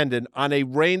Achilles tendon on a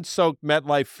rain-soaked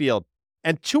MetLife field.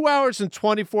 And 2 hours and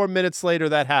 24 minutes later,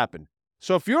 that happened.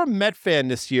 So if you're a Met fan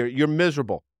this year, you're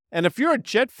miserable. And if you're a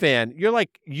Jet fan, you're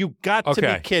like, you got to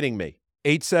be kidding me.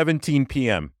 8:17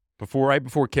 p.m., right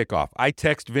before kickoff, I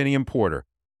text Vinny and Porter.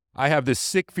 I have this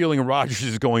sick feeling Rodgers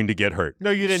is going to get hurt. No,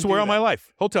 you didn't. Swear on my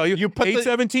life. He'll tell you.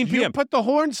 8:17 p.m. You put the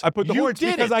horns? I put the horns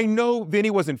because I know Vinny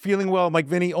wasn't feeling well. I'm like,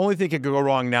 Vinny, only thing that could go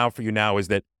wrong now for you now is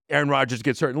that Aaron Rodgers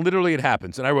gets hurt. And literally it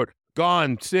happens. And I wrote,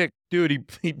 gone, sick. Dude,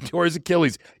 he tore his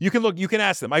Achilles. You can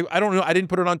ask them. I don't know. I didn't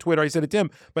put it on Twitter. I said it to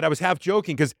him, but I was half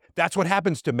joking because that's what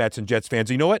happens to Mets and Jets fans.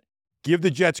 You know what? Give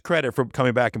the Jets credit for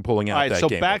coming back and pulling out that game. All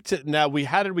right, so back to now.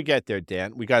 How did we get there,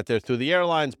 Dan? We got there through the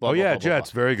airlines. Blah, blah, blah,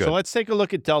 Jets, blah. very good. So let's take a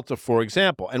look at Delta, for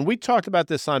example. And we talked about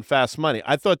this on Fast Money.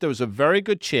 I thought there was a very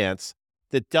good chance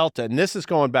that Delta, and this is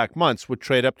going back months, would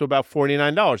trade up to about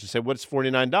 $49. You say, what's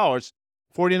 $49?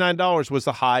 $49 was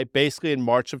the high basically in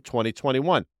March of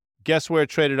 2021. Guess where it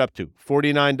traded up to?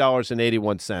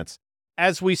 $49.81.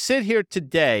 As we sit here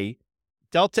today,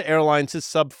 Delta Airlines is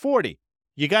sub 40.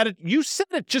 You said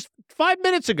it just 5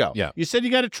 minutes ago. Yeah. You said you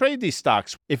got to trade these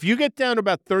stocks. If you get down to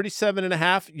about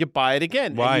 37.5, you buy it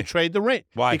again. Why? And you trade the rate.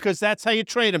 Why? Because that's how you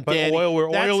trade them, But Danny.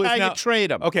 oil is how now, you trade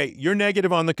them. Okay, you're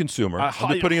negative on the consumer.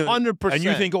 100%. And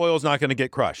you think oil's not going to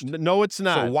get crushed. No, it's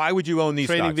not. So why would you own these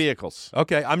Trading stocks? vehicles.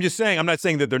 Okay, I'm not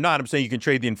saying that they're not. I'm saying you can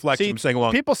trade the inflection. See, I'm saying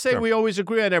along. people say term. we always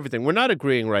agree on everything. We're not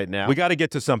agreeing right now. We got to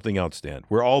get to something else, Dan,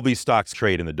 where all these stocks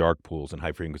trade in the dark pools and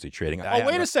high-frequency trading.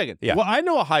 Wait a second. Yeah. Well, I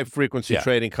know a high-frequency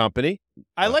trading company.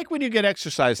 I like when you get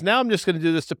exercise. Now I'm just going to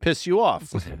do this to piss you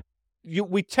off.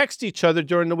 We text each other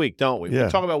during the week, don't we? Yeah.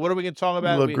 We talk about, what are we going to talk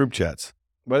about? We love group chats.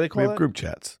 What do they We call have it? group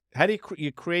chats. How do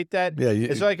you create that? Yeah,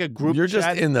 is it like a group You're chat?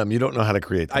 just in them. You don't know how to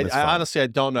create them. It's fine. Honestly, I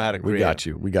don't know how to create We got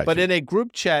you. But in a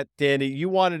group chat, Danny, you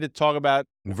wanted to talk about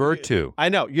Virtu. I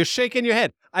know. You're shaking your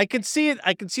head. I can see it.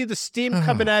 I can see the steam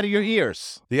coming out of your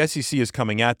ears. The SEC is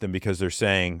coming at them because they're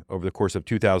saying over the course of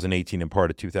 2018 and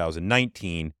part of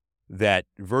 2019 that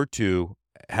Virtu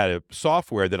had a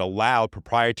software that allowed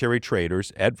proprietary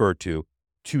traders at Virtu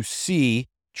to see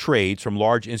trades from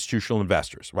large institutional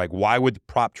investors. Like, why would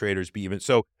prop traders be even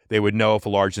so? They would know if a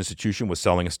large institution was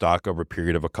selling a stock over a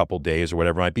period of a couple days or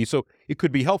whatever it might be. So it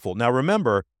could be helpful. Now,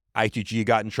 remember, ITG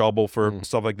got in trouble for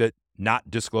stuff like that, not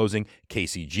disclosing.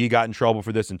 KCG got in trouble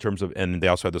for this in terms of, and they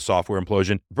also had the software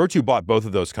implosion. Virtu bought both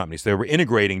of those companies. They were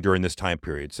integrating during this time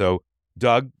period. So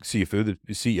Doug Sifu,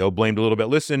 the CEO, blamed a little bit.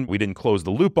 Listen, we didn't close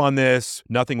the loop on this.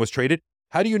 Nothing was traded.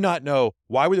 How do you not know?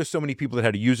 Why were there so many people that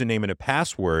had a username and a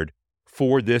password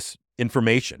for this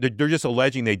information? They're just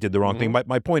alleging they did the wrong thing.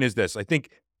 My point is this. I think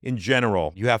in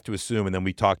general, you have to assume, and then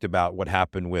we talked about what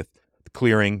happened with the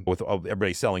clearing, with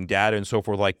everybody selling data and so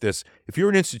forth like this. If you're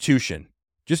an institution,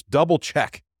 just double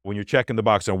check when you're checking the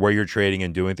box on where you're trading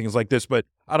and doing things like this. But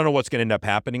I don't know what's going to end up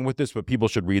happening with this, but people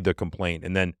should read the complaint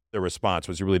and then the response,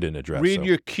 which you really didn't address. Read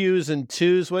your Q's and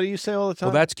 2's. What do you say all the time?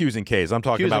 Well, that's Q's and K's. I'm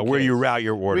talking about where you route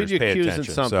your orders. Read your Pay Q's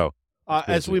attention. and something. So,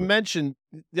 as we mentioned,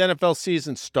 the NFL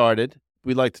season started.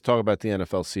 We like to talk about the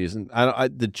NFL season.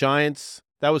 The Giants,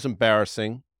 that was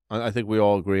embarrassing. I think we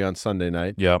all agree on Sunday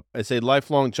night. Yeah. As a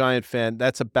lifelong Giant fan,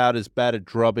 that's about as bad a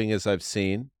drubbing as I've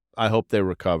seen. I hope they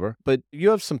recover. But you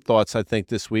have some thoughts, I think,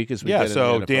 this week as we get into the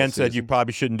NFL Dan said season. you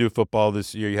probably shouldn't do football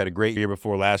this year. You had a great year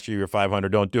before. Last year you were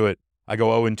 500. Don't do it. I go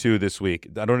 0-2 this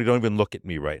week. Don't even look at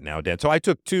me right now, Dan. So I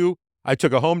took two. I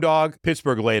took a home dog.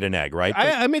 Pittsburgh laid an egg, right?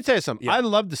 Let me tell you something. Yeah. I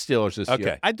love the Steelers this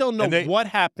year. I don't know what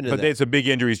happened to them. But there's some big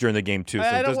injuries during the game, too. So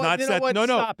it does not set. No.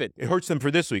 Stop it. It hurts them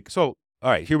for this week. So, all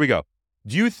right, here we go.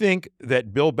 Do you think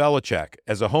that Bill Belichick,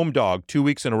 as a home dog, 2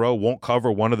 weeks in a row, won't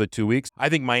cover one of the 2 weeks? I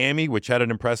think Miami, which had an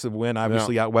impressive win,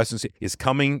 obviously out west, is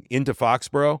coming into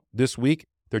Foxborough this week.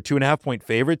 They're 2.5-point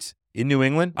favorites in New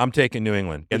England. I'm taking New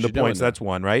England. And the points, that's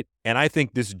one, right? And I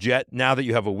think this Jet, now that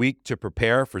you have a week to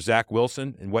prepare for Zach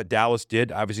Wilson and what Dallas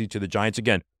did, obviously, to the Giants,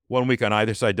 again, 1 week on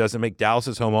either side doesn't make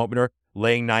Dallas's home opener,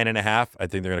 laying 9.5. I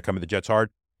think they're going to come at the Jets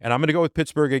hard. And I'm going to go with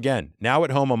Pittsburgh again. Now at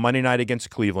home on Monday night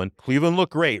against Cleveland. Cleveland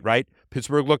looked great, right?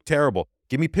 Pittsburgh looked terrible.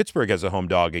 Give me Pittsburgh as a home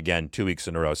dog again 2 weeks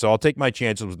in a row. So I'll take my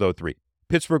chances with those three.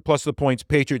 Pittsburgh plus the points,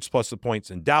 Patriots plus the points,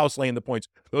 and Dallas laying the points.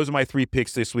 Those are my 3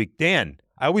 picks this week. Dan,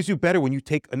 I always do better when you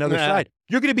take another side.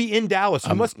 You're going to be in Dallas.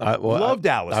 You must love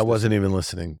Dallas. I wasn't even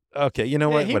listening. Okay, you know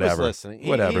what? He Whatever. was listening.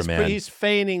 Whatever, man. He's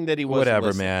feigning that he wasn't Whatever,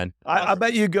 listening. man. I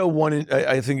bet you go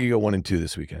I think you go 1-2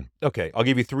 this weekend. Okay, I'll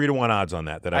give you 3-1 odds on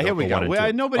that. Here we go.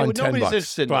 Nobody's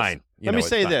interested in this. Fine. Let me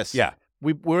say this. Yeah.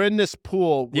 We're in this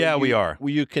pool. We are.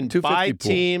 Where you can buy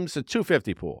teams, a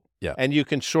 250 pool. Yeah. And you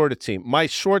can short a team. My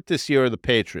short this year are the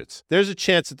Patriots. There's a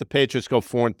chance that the Patriots go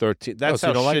 4-13. That's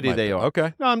how shitty they are.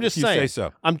 Okay. No, I'm just saying. You say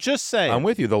so. I'm just saying. I'm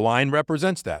with you. The line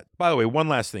represents that. By the way, one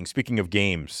last thing. Speaking of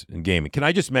games and gaming, can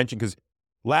I just mention, because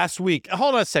last week.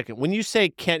 Hold on a second. When you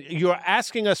say you're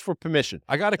asking us for permission.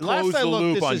 I got to close the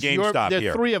loop on GameStop here.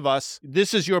 There are 3 of us.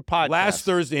 This is your podcast. Last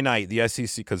Thursday night, the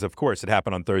SEC, because of course it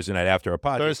happened on Thursday night after our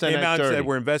podcast, came out and said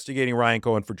we're investigating Ryan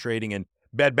Cohen for trading in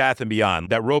Bed Bath & Beyond.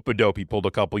 That rope-a-dope he pulled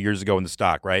a couple years ago in the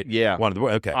stock, right? Yeah.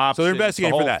 Okay. So they're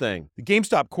investigating for that. The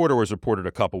GameStop quarter was reported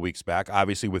a couple weeks back,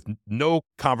 obviously with no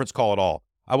conference call at all.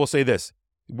 I will say this.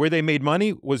 Where they made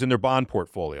money was in their bond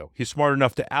portfolio. He's smart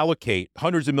enough to allocate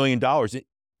hundreds of $millions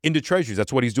into treasuries.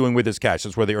 That's what he's doing with his cash.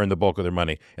 That's where they earn the bulk of their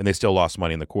money, and they still lost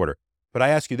money in the quarter. But I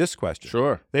ask you this question.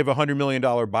 Sure. They have a $100 million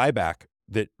buyback.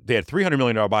 That they had $300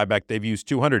 million buyback. They've used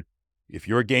 $200. If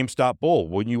you're a GameStop bull,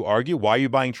 wouldn't you argue, why are you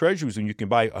buying treasuries when you can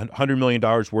buy $100 million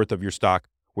worth of your stock,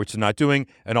 which is not doing?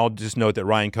 And I'll just note that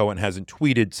Ryan Cohen hasn't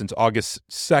tweeted since August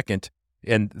 2nd.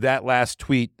 And that last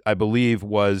tweet, I believe,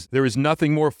 was, there is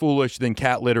nothing more foolish than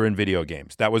cat litter in video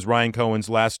games. That was Ryan Cohen's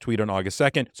last tweet on August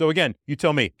 2nd. So again, you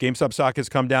tell me, GameStop stock has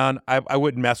come down. I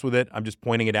wouldn't mess with it. I'm just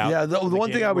pointing it out. Yeah, the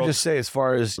one thing I would just say, as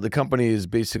far as the company is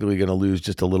basically going to lose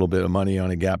just a little bit of money on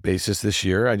a GAAP basis this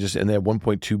year. And they have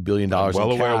 $1.2 billion Well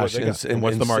in aware of what cash. they got. And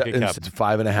what's the market cap? It's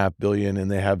 $5.5 billion, and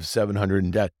they have $700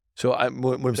 in debt. So what I'm They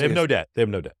saying have no debt. They have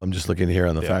no debt. I'm just looking here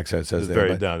on the facts that it says It's there.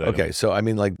 very down. Okay, so I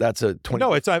mean, like, that's a 20.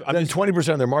 No, it's I'm then just,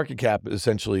 20% of their market cap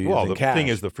essentially. well, is in the cash. thing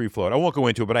is the free float. I won't go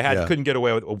into it, but I couldn't get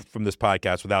away from this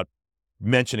podcast without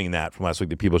mentioning that from last week,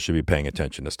 that people should be paying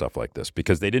attention to stuff like this,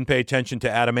 because they didn't pay attention to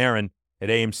Adam Aaron at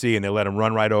AMC and they let him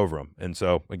run right over him. And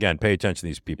so again, pay attention to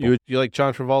these people. You like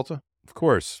John Travolta? Of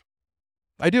course.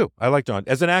 I do. I like John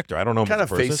as an actor. I don't know him kind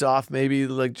as of a person. Face Off, maybe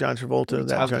like John Travolta.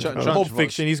 That John Pulp Travolta.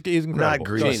 Fiction. He's incredible. Not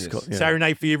Grease. Genius. Yeah. Saturday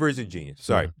Night Fever is a genius.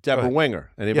 Sorry. Deborah Go ahead. Winger.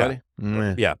 Anybody?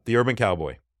 Yeah, The Urban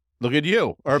Cowboy. Look at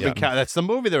you, Urban Cow. That's the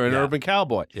movie they're in, Yeah. Urban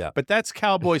Cowboy. Yeah. But that's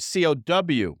Cowboy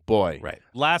COW, boy. Right.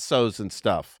 Lassos and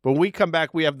stuff. When we come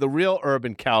back, we have the real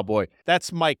Urban Cowboy.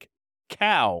 That's Mike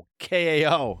Kao,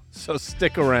 K-A-O. So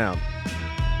stick around.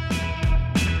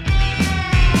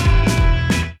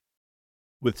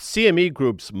 With CME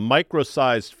Group's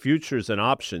micro-sized futures and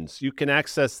options, you can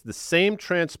access the same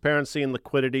transparency and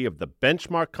liquidity of the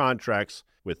benchmark contracts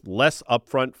with less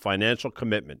upfront financial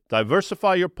commitment.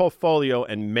 Diversify your portfolio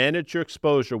and manage your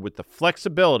exposure with the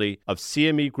flexibility of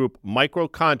CME Group micro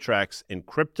contracts in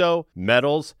crypto,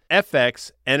 metals, FX,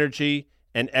 energy,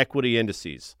 and equity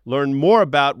indices. Learn more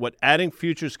about what adding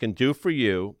futures can do for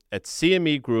you at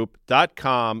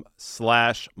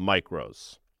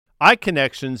cmegroup.com/micros.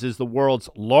 iConnections is the world's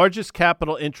largest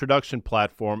capital introduction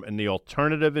platform in the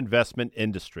alternative investment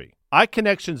industry.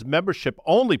 iConnections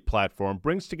membership-only platform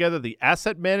brings together the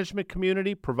asset management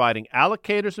community, providing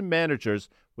allocators and managers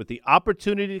with the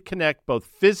opportunity to connect both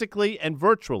physically and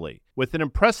virtually. With an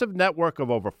impressive network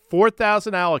of over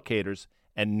 4,000 allocators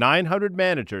and 900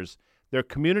 managers, their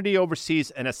community oversees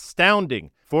an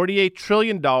astounding $48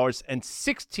 trillion and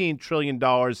 $16 trillion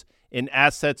in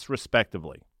assets,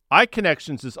 respectively.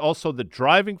 iConnections is also the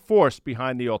driving force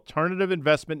behind the alternative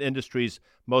investment industry's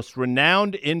most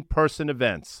renowned in-person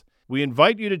events. We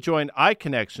invite you to join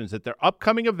iConnections at their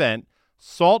upcoming event,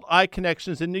 SALT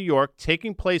iConnections in New York,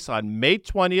 taking place on May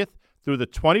 20th through the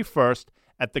 21st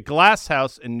at the Glass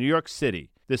House in New York City.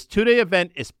 This two-day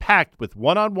event is packed with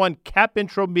one-on-one cap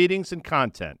intro meetings and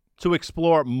content. To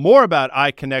explore more about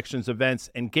iConnections events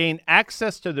and gain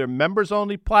access to their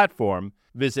members-only platform,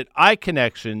 visit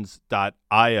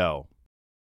iConnections.io.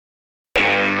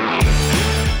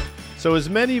 So as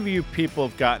many of you people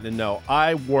have gotten to know,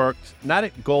 I worked, not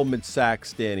at Goldman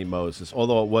Sachs, Danny Moses,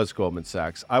 although it was Goldman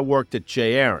Sachs. I worked at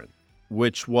J. Aron,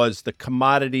 which was the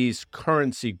commodities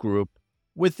currency group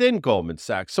within Goldman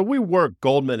Sachs. So we were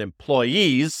Goldman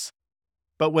employees,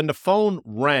 but when the phone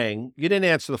rang, you didn't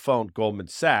answer the phone Goldman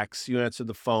Sachs, you answered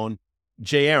the phone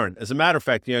J. Aron. As a matter of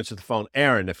fact, you answered the phone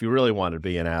Aaron if you really wanted to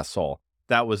be an asshole.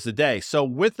 That was the day. So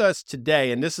with us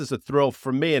today, and this is a thrill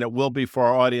for me, and it will be for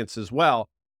our audience as well,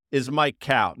 is Mike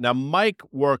Kao. Now, Mike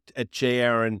worked at J.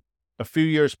 Aron a few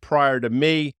years prior to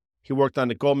me. He worked on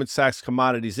the Goldman Sachs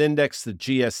Commodities Index, the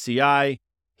GSCI.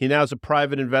 He now is a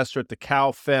private investor at the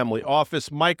Kao family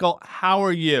office. Michael, how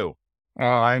are you? Oh,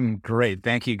 I'm great.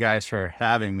 Thank you guys for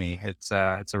having me. It's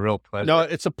a real pleasure. No,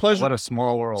 it's a pleasure. What a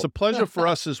small world. It's a pleasure for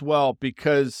us as well,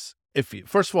 because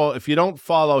first of all, if you don't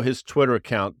follow his Twitter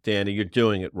account, Danny, you're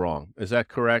doing it wrong. Is that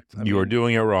correct? You are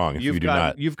doing it wrong if you do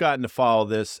not. You've gotten to follow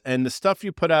this, and the stuff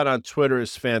you put out on Twitter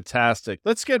is fantastic.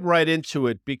 Let's get right into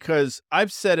it, because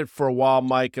I've said it for a while,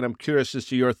 Mike, and I'm curious as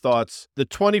to your thoughts. The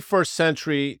 21st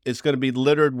century is going to be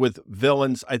littered with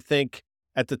villains. I think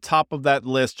at the top of that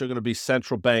list are going to be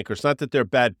central bankers. Not that they're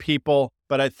bad people,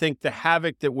 but I think the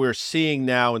havoc that we're seeing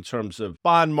now in terms of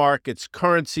bond markets,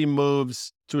 currency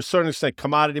moves, to a certain extent,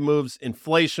 commodity moves,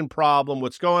 inflation problem,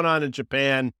 what's going on in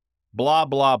Japan, blah,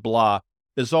 blah, blah,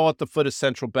 is all at the foot of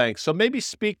central banks. So maybe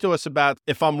speak to us about,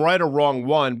 if I'm right or wrong,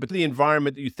 one, but the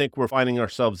environment that you think we're finding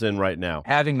ourselves in right now.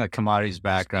 Having the commodities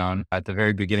background at the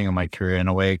very beginning of my career, in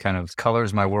a way, kind of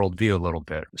colors my worldview a little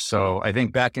bit. So I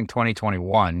think back in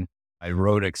 2021, I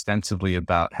wrote extensively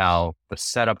about how the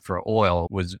setup for oil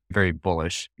was very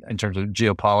bullish in terms of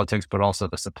geopolitics, but also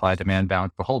the supply demand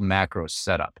balance, the whole macro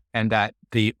setup, and that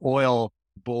the oil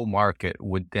bull market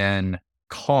would then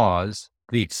cause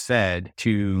the Fed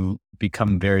to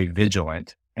become very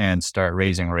vigilant and start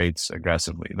raising rates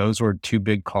aggressively. Those were two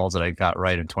big calls that I got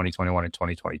right in 2021 and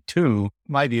 2022.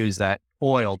 My view is that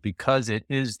oil, because it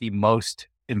is the most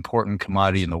important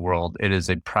commodity in the world, it is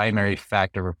a primary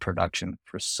factor of production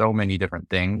for so many different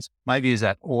things. My view is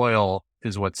that oil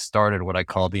is what started what I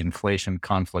call the inflation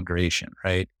conflagration,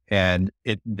 right? And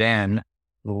it then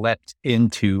leapt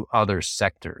into other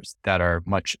sectors that are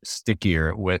much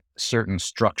stickier with certain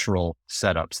structural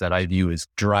setups that I view as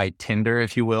dry tinder,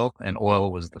 if you will, and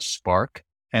oil was the spark.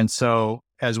 And so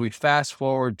as we fast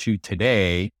forward to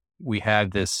today, we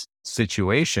have this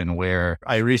situation where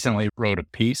I recently wrote a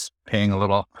piece paying a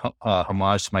little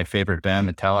homage to my favorite band,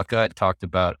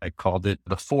 Metallica. I called it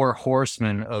the four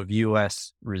horsemen of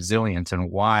U.S. resilience and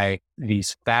why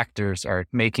these factors are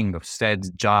making the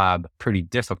Fed's job pretty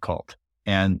difficult.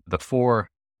 And the four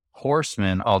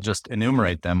horsemen, I'll just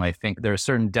enumerate them. I think there are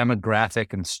certain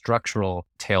demographic and structural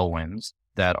tailwinds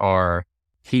that are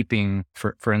keeping,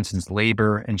 for instance,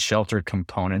 labor and shelter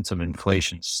components of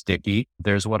inflation sticky.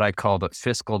 There's what I call the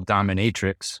fiscal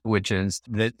dominatrix, which is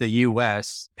that the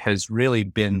U.S. has really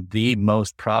been the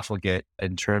most profligate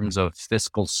in terms of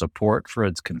fiscal support for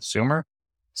its consumer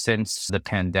since the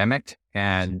pandemic.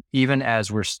 And even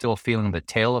as we're still feeling the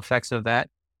tail effects of that,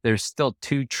 there's still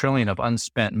 $2 trillion of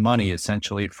unspent money,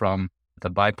 essentially from the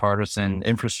bipartisan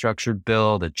infrastructure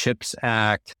bill, the CHIPS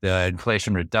Act, the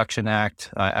Inflation Reduction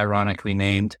Act, ironically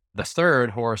named. The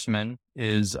third horseman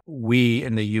is we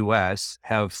in the U.S.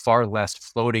 have far less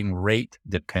floating rate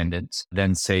dependence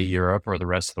than, say, Europe or the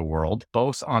rest of the world,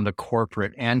 both on the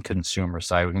corporate and consumer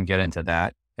side. We can get into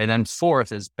that. And then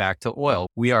fourth is back to oil.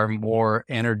 We are more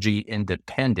energy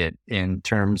independent in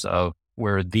terms of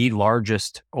we're the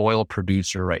largest oil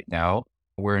producer right now.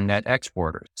 We're a net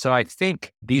exporter. So I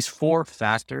think these four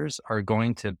factors are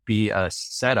going to be a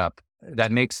setup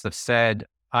that makes the Fed,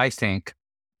 I think,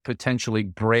 potentially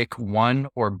break one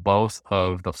or both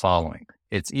of the following.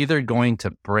 It's either going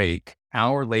to break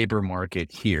our labor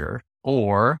market here,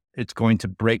 or it's going to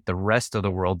break the rest of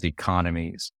the world's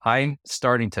economies. I'm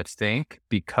starting to think,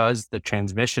 because the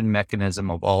transmission mechanism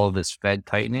of all of this Fed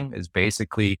tightening is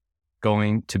basically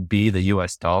going to be the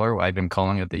US dollar. I've been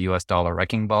calling it the US dollar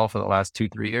wrecking ball for the last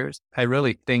 2-3 years. I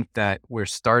really think that we're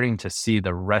starting to see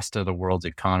the rest of the world's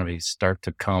economies start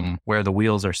to come where the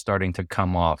wheels are starting to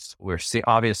come off. We're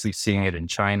obviously seeing it in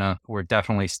China. We're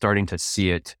definitely starting to see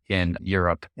it in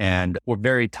Europe. And we're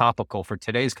very topical for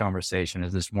today's conversation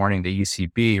is this morning, the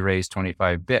ECB raised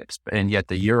 25 bips, and yet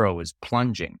the euro is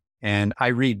plunging. And I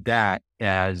read that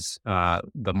as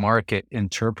the market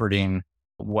interpreting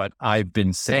what I've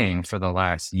been saying for the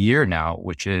last year now,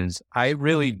 which is I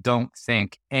really don't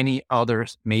think any other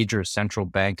major central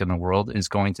bank in the world is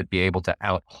going to be able to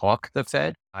out-hawk the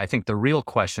Fed. I think the real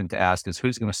question to ask is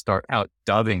who's going to start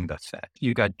out-dubbing the Fed?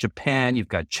 You've got Japan, you've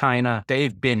got China.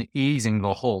 They've been easing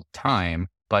the whole time,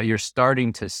 but you're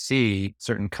starting to see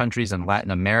certain countries in Latin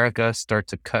America start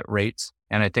to cut rates.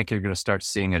 And I think you're going to start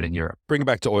seeing it in Europe. Bring it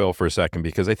back to oil for a second,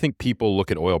 because I think people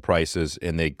look at oil prices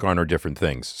and they garner different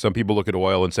things. Some people look at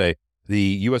oil and say, the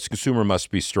U.S. consumer must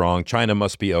be strong. China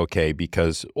must be okay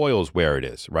because oil is where it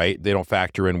is, right? They don't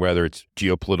factor in whether it's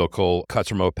geopolitical, cuts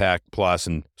from OPEC plus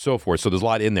and so forth. So there's a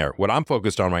lot in there. What I'm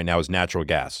focused on right now is natural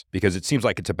gas, because it seems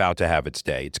like it's about to have its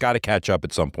day. It's got to catch up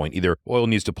at some point. Either oil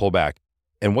needs to pull back.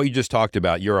 And what you just talked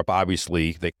about, Europe,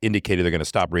 obviously, they indicated they're going to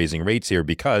stop raising rates here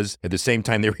because at the same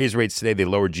time they raise rates today, they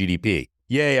lowered GDP.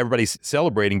 Yay, everybody's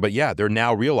celebrating. But yeah, they're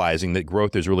now realizing that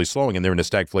growth is really slowing and they're in a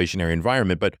stagflationary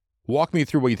environment. But walk me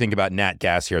through what you think about nat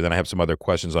gas here. Then I have some other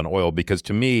questions on oil, because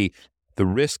to me, the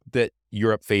risk that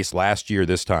Europe faced last year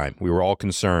this time, we were all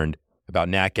concerned about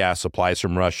nat gas supplies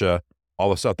from Russia, all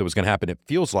the stuff that was going to happen. It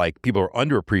feels like people are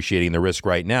underappreciating the risk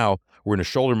right now. We're in a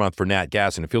shoulder month for nat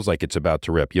gas and it feels like it's about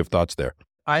to rip. You have thoughts there?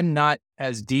 I'm not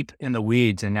as deep in the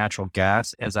weeds in natural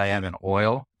gas as I am in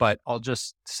oil, but I'll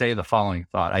just say the following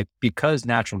thought. Because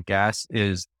natural gas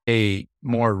is a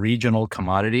more regional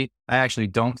commodity, I actually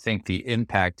don't think the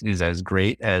impact is as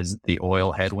great as the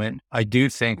oil headwind. I do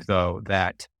think, though,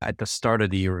 that at the start of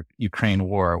the Ukraine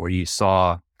war, where you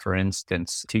saw, for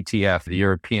instance, TTF, the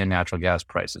European natural gas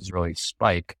prices really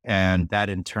spike, and that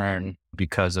in turn,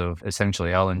 because of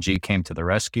essentially LNG came to the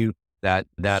rescue,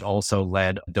 that also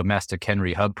led domestic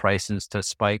Henry Hub prices to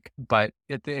spike, but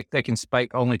they can spike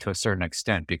only to a certain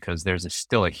extent because there's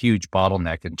still a huge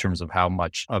bottleneck in terms of how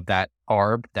much of that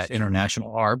ARB, that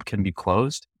international ARB, can be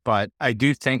closed. But I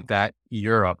do think that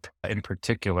Europe in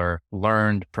particular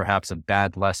learned perhaps a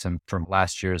bad lesson from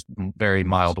last year's very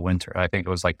mild winter. I think it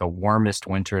was like the warmest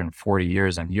winter in 40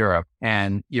 years in Europe.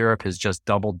 And Europe has just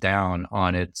doubled down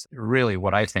on its really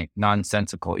what I think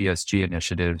nonsensical ESG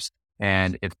initiatives.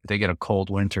 And if they get a cold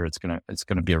winter, it's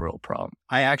gonna be a real problem.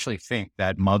 I actually think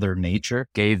that Mother Nature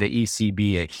gave the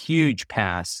ECB a huge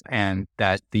pass, and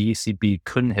that the ECB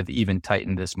couldn't have even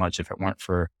tightened this much if it weren't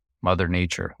for Mother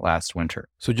Nature last winter.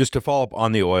 So just to follow up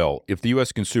on the oil, if the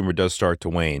U.S. consumer does start to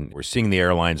wane, we're seeing the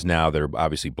airlines now that are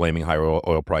obviously blaming higher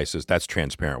oil prices. That's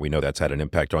transparent. We know that's had an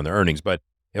impact on their earnings. But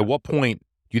at what point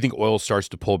do you think oil starts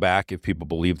to pull back if people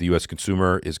believe the U.S.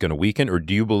 consumer is going to weaken? Or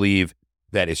do you believe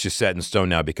that it's just set in stone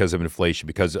now because of inflation,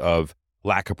 because of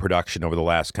lack of production over the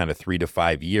last kind of 3 to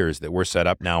 5 years, that we're set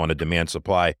up now on a demand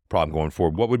supply problem going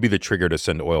forward? What would be the trigger to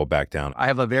send oil back down? I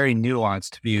have a very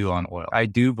nuanced view on oil. I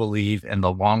do believe in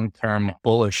the long-term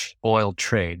bullish oil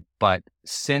trade, but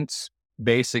since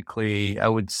basically, I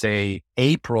would say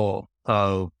April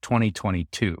of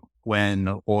 2022,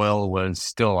 when oil was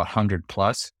still 100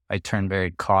 plus, I turned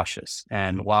very cautious.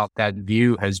 And while that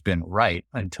view has been right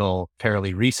until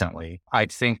fairly recently, I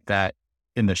think that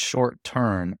in the short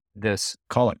term, this,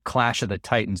 call it clash of the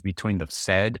titans between the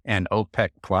Fed and OPEC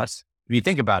plus. If you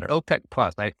think about it, OPEC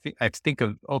plus, I think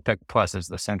of OPEC plus as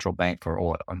the central bank for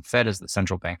oil and Fed as the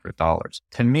central bank for dollars.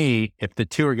 To me, if the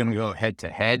two are going to go head to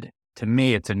head, to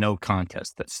me, it's a no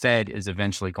contest. The Fed is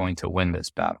eventually going to win this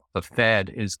battle. The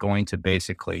Fed is going to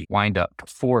basically wind up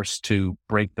forced to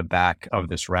break the back of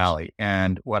this rally.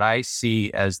 And what I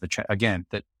see as the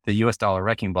US dollar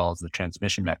wrecking ball is the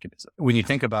transmission mechanism. When you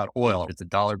think about oil, it's a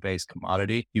dollar-based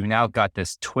commodity. You've now got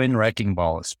this twin wrecking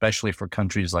ball, especially for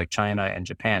countries like China and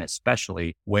Japan,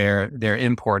 especially where they're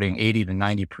importing 80 to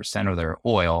 90% of their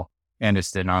oil and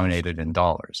it's denominated in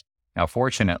dollars. Now,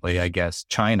 fortunately, I guess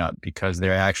China, because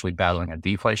they're actually battling a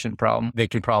deflation problem, they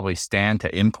could probably stand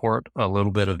to import a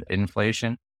little bit of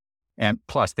inflation. And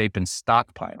plus, they've been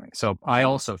stockpiling. So I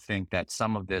also think that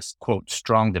some of this, quote,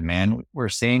 strong demand we're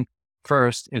seeing,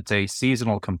 first, it's a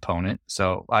seasonal component.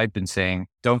 So I've been saying,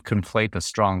 don't conflate the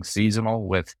strong seasonal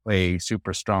with a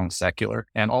super strong secular.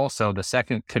 And also the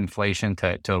second conflation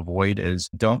to avoid is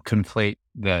don't conflate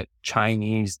the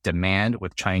Chinese demand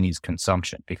with Chinese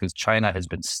consumption, because China has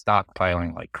been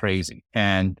stockpiling like crazy.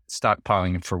 And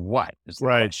stockpiling for what is the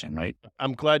question, right?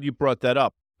 I'm glad you brought that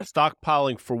up.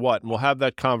 Stockpiling for what? And we'll have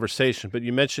that conversation. But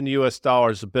you mentioned the U.S. dollar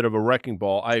is a bit of a wrecking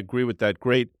ball. I agree with that.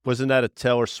 Great. Wasn't that a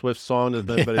Taylor Swift song? Does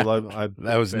anybody love?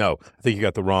 That was no. I think you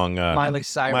got the wrong. Miley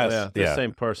Cyrus. The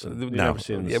same person. You've never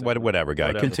seen them. Whatever, guy.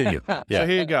 Whatever. Continue. So here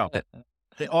you go.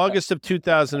 In August of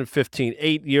 2015,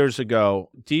 8 years ago,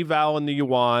 devaluing the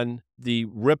yuan, the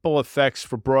ripple effects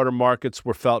for broader markets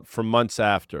were felt for months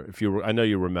after. I know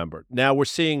you remember. Now we're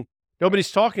seeing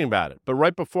nobody's talking about it, but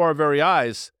right before our very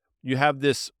eyes, you have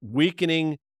this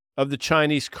weakening of the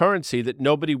Chinese currency that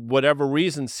nobody, whatever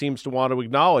reason, seems to want to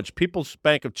acknowledge. People's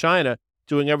Bank of China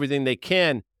doing everything they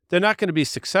can. They're not going to be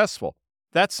successful.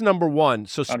 That's number one.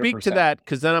 So speak 100%. to that,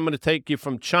 because then I'm going to take you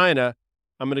from China.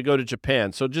 I'm going to go to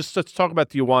Japan. So just let's talk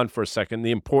about the yuan for a second, the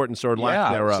importance or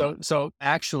lack thereof. So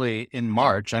actually in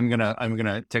March, I'm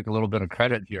gonna take a little bit of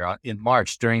credit here. In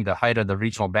March, during the height of the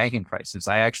regional banking crisis,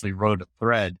 I actually wrote a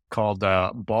thread called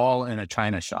Ball in a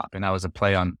China Shop. And that was a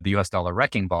play on the US dollar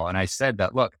wrecking ball. And I said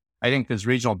that, look, I think this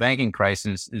regional banking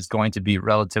crisis is going to be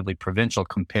relatively provincial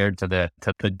compared to the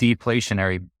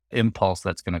deflationary impulse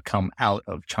that's going to come out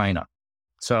of China.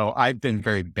 So I've been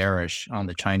very bearish on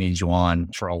the Chinese yuan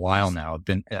for a while now.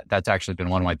 That's actually been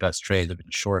one of my best trades. I've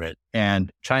been shorted.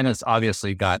 And China's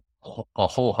obviously got a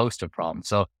whole host of problems.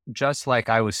 So just like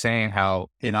I was saying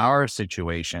how in our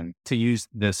situation, to use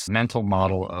this mental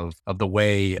model of the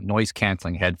way noise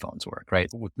canceling headphones work, right?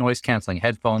 With noise canceling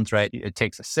headphones, right, it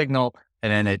takes a signal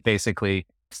and then it basically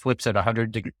flips it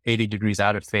 180 degrees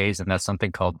out of phase. And that's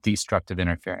something called destructive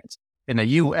interference. In the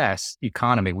U.S.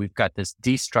 economy, we've got this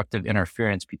destructive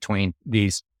interference between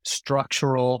these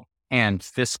structural and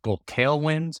fiscal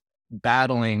tailwinds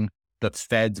battling the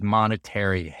Fed's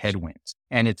monetary headwinds.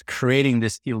 And it's creating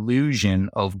this illusion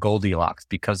of Goldilocks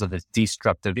because of this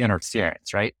destructive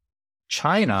interference, right?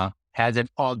 China has an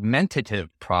augmentative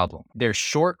problem. Their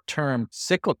short-term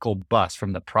cyclical bust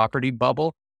from the property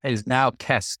bubble is now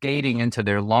cascading into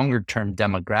their longer-term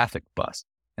demographic bust.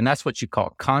 And that's what you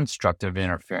call constructive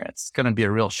interference. It's going to be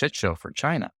a real shit show for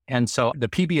China. And so the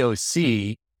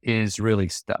PBOC is really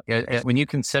stuck. When you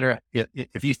consider,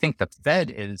 if you think the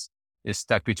Fed is is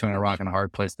stuck between a rock and a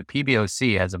hard place. The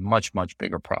PBOC has a much, much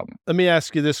bigger problem. Let me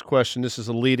ask you this question. This is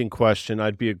a leading question.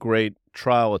 I'd be a great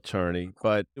trial attorney.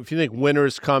 But if you think winter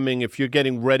is coming, if you're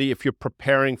getting ready, if you're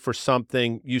preparing for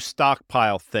something, you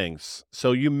stockpile things.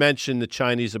 So you mentioned the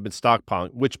Chinese have been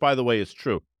stockpiling, which, by the way, is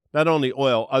true. Not only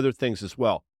oil, other things as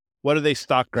well. What are they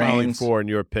stockpiling Grains. for, in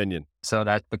your opinion? So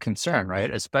that's the concern,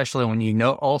 right? Especially when you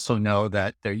also know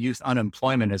that their youth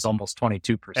unemployment is almost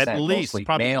 22%. At least, mostly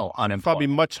probably, male unemployment. probably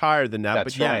much higher than that,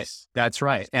 That's but right. yes. That's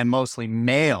right. And mostly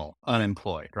male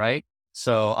unemployed, right?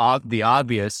 So the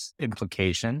obvious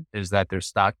implication is that they're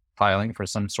stockpiling for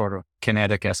some sort of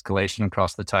kinetic escalation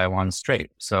across the Taiwan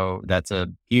Strait. So that's a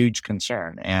huge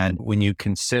concern. And when you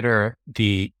consider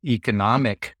the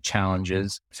economic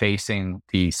challenges facing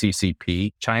the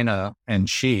CCP, China and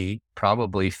Xi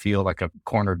probably feel like a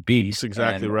cornered beast. That's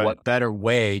exactly and right. What better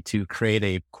way to create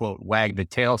a, quote, wag the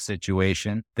tail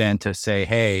situation than to say,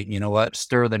 hey, you know what,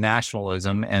 stir the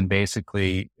nationalism and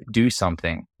basically do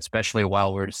something, especially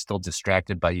while we're still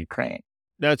distracted by Ukraine.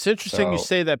 Now, it's interesting you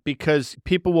say that, because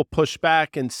people will push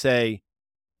back and say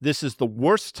this is the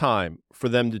worst time for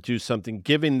them to do something,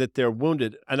 given that they're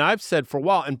wounded. And I've said for a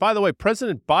while, and by the way,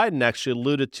 President Biden actually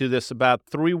alluded to this about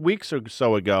 3 weeks or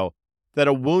so ago, that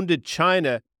a wounded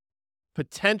China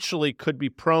potentially could be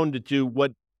prone to do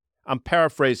what, I'm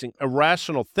paraphrasing,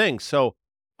 irrational things. So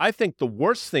I think the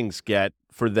worse things get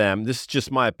for them, this is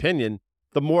just my opinion,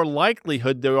 the more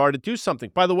likelihood there are to do something.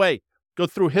 By the way, go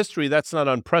through history, that's not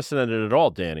unprecedented at all,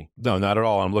 Danny. No, not at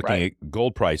all. I'm looking at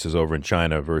gold prices over in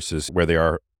China versus where they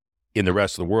are in the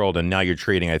rest of the world. And now you're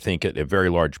trading, I think, at a very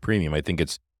large premium. I think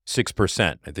it's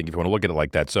 6%. I think if you want to look at it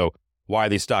like that. So why are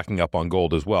they stocking up on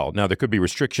gold as well? Now, there could be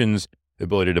restrictions, the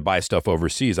ability to buy stuff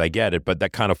overseas. I get it, but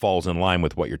that kind of falls in line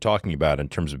with what you're talking about in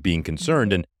terms of being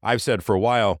concerned. And I've said for a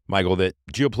while, Michael, that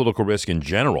geopolitical risk in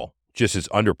general just is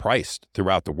underpriced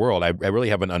throughout the world. I really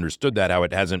haven't understood that, how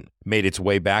it hasn't made its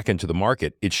way back into the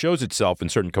market. It shows itself in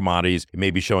certain commodities. It may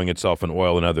be showing itself in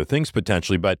oil and other things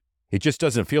potentially, but it just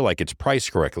doesn't feel like it's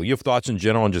priced correctly. You have thoughts in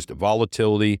general on just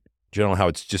volatility, in general, how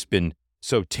it's just been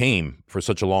so tame for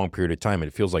such a long period of time, and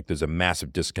it feels like there's a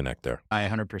massive disconnect there. I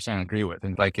 100% agree with.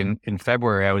 And like in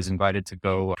February, I was invited to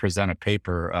go present a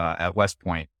paper at West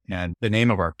Point. And the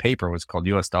name of our paper was called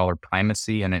U.S. Dollar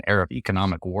Primacy in an Era of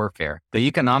Economic Warfare. The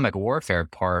economic warfare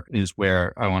part is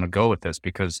where I want to go with this,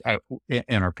 because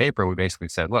in our paper, we basically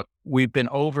said, look, we've been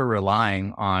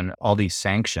over-relying on all these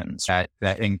sanctions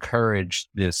that encourage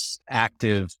this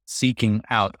active seeking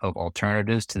out of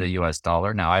alternatives to the U.S.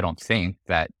 dollar. Now, I don't think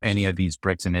that any of these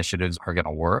BRICS initiatives are going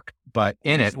to work. But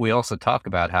in it, we also talk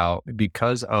about how,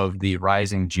 because of the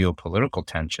rising geopolitical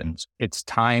tensions, it's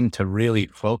time to really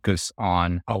focus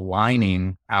on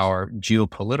aligning our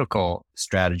geopolitical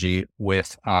strategy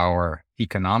with our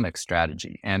economic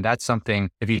strategy. And that's something,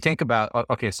 if you think about,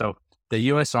 okay, so the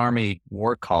U.S. Army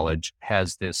War College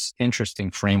has this interesting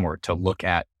framework to look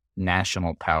at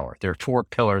national power. There are 4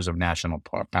 pillars of national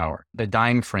power. The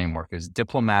DIME framework is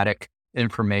diplomatic,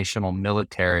 informational,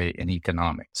 military, and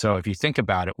economic. So if you think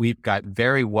about it, we've got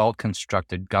very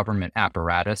well-constructed government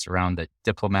apparatus around the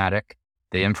diplomatic,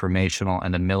 the informational,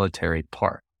 and the military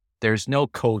part. There's no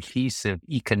cohesive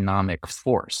economic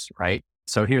force, right?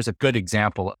 So here's a good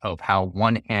example of how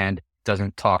one hand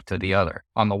doesn't talk to the other.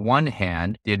 On the one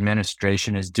hand, the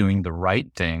administration is doing the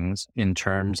right things in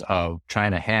terms of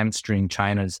trying to hamstring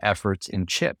China's efforts in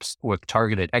chips with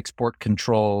targeted export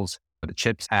controls, the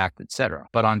CHIPS Act, et cetera.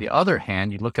 But on the other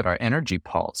hand, you look at our energy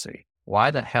policy.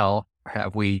 Why the hell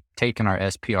have we taken our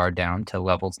SPR down to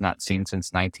levels not seen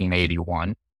since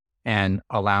 1981 and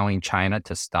allowing China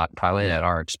to stockpile it at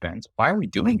our expense? Why are we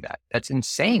doing that? That's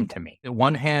insane to me.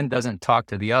 One hand doesn't talk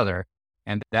to the other.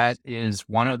 And that is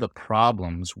one of the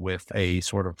problems with a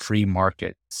sort of free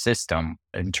market system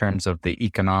in terms of the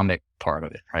economic part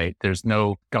of it, right? There's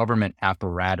no government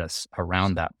apparatus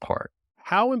around that part.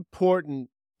 How important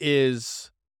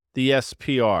is the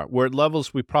SPR? We're at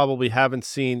levels we probably haven't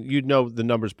seen. You know the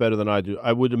numbers better than I do.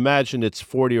 I would imagine it's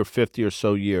 40 or 50 or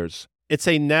so years. It's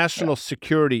a national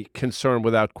security concern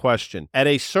without question. At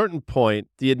a certain point,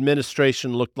 the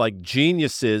administration looked like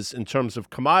geniuses in terms of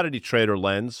commodity trader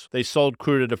lens. They sold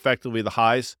crude at effectively the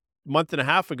highs. A month and a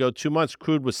half ago, 2 months,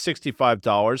 crude was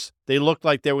 $65. They looked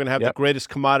like they were going to have the greatest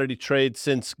commodity trade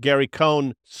since Gary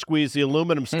Cohn squeezed the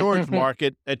aluminum storage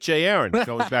market at Jay Aaron,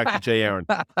 going back to Jay Aaron.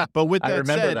 But with that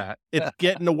said, it's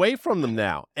getting away from them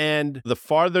now. And the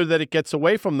farther that it gets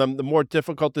away from them, the more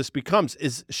difficult this becomes.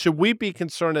 Should we be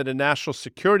concerned at a national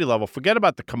security level? Forget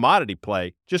about the commodity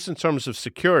play, just in terms of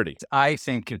security. I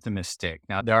think it's a mistake.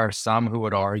 Now, there are some who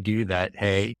would argue that,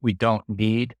 hey, we don't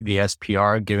need the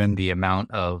SPR given the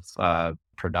amount of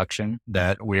production,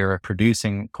 that we're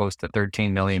producing close to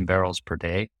 13 million barrels per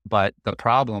day. But the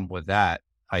problem with that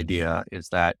idea is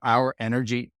that our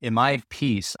energy, in my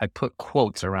piece, I put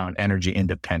quotes around energy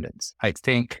independence. I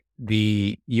think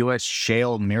the U.S.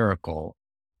 shale miracle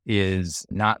is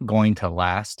not going to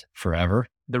last forever.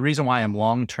 The reason why I'm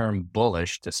long-term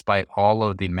bullish, despite all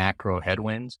of the macro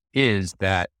headwinds, is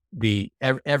that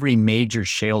every major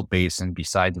shale basin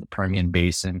besides the Permian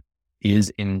Basin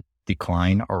is in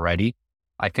decline already.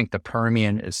 I think the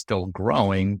Permian is still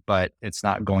growing, but it's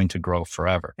not going to grow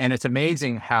forever. And it's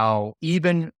amazing how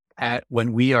even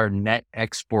when we are net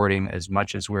exporting as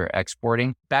much as we're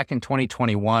exporting, back in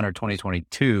 2021 or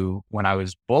 2022, when I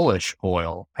was bullish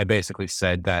oil, I basically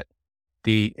said that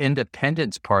the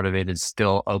independence part of it is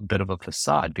still a bit of a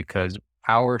facade because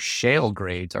our shale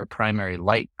grades are primary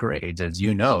light grades, as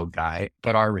you know, Guy,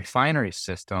 but our refinery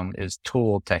system is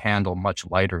tooled to handle much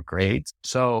lighter grades.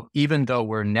 So even though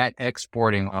we're net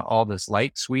exporting all this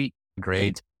light sweet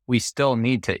grades, we still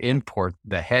need to import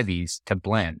the heavies to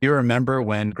blend. You remember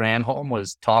when Granholm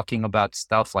was talking about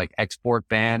stuff like export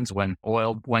bans, when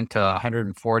oil went to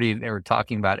 140, they were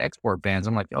talking about export bans.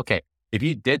 I'm like, okay, if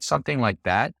you did something like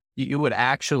that, you would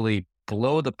actually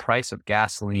blow the price of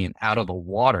gasoline out of the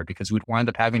water because we'd wind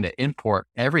up having to import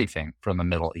everything from the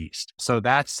Middle East. So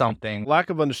that's something. Lack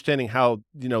of understanding how,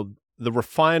 the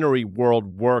refinery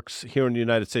world works here in the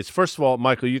United States. First of all,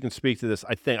 Michael, you can speak to this.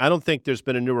 I don't think there's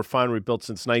been a new refinery built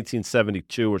since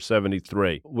 1972 or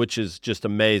 73, which is just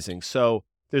amazing. So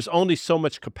there's only so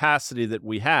much capacity that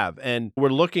we have. And we're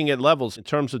looking at levels in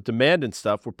terms of demand and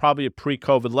stuff. We're probably at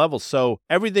pre-COVID levels. So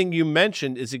everything you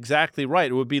mentioned is exactly right.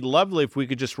 It would be lovely if we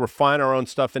could just refine our own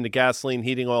stuff into gasoline,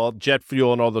 heating oil, jet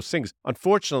fuel, and all those things.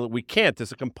 Unfortunately, we can't.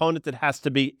 There's a component that has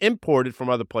to be imported from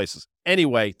other places.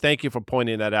 Anyway, thank you for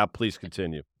pointing that out. Please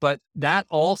continue. But that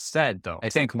all said, though, I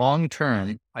think long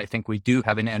term, I think we do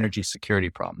have an energy security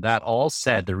problem. That all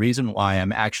said, the reason why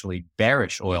I'm actually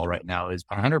bearish oil right now is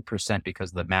 100%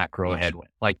 because of the macro headwind.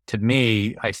 Like, to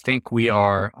me, I think we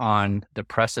are on the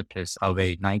precipice of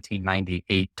a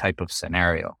 1998 type of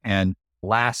scenario. And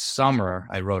last summer,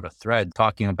 I wrote a thread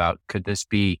talking about, could this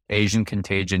be Asian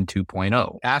Contagion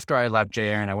 2.0? After I left J.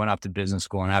 Aaron, I went off to business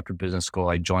school. And after business school,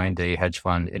 I joined a hedge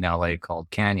fund in LA called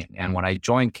Canyon. And when I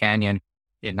joined Canyon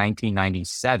in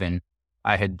 1997,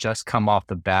 I had just come off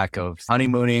the back of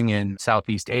honeymooning in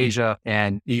Southeast Asia.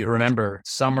 And you remember,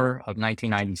 summer of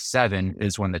 1997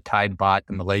 is when the Thai baht,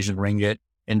 the Malaysian ringgit,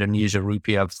 Indonesia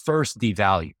rupiah first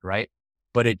devalued, right?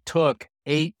 But it took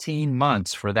 18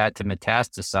 months for that to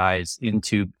metastasize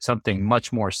into something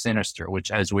much more sinister,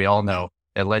 which, as we all know,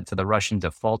 it led to the Russian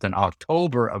default in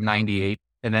October of 98,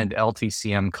 and then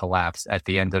LTCM collapsed at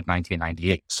the end of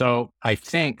 1998. So I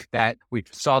think that we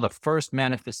saw the first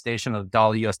manifestation of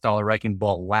the US dollar wrecking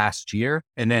ball last year,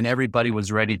 and then everybody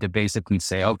was ready to basically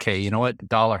say, okay, you know what? The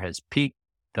dollar has peaked.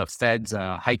 The Fed's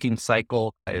hiking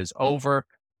cycle is over.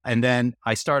 And then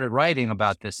I started writing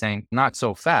about this saying, not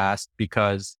so fast,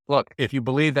 because look, if you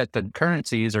believe that the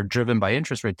currencies are driven by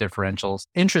interest rate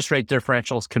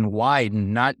differentials can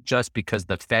widen, not just because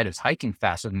the Fed is hiking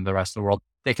faster than the rest of the world.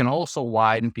 They can also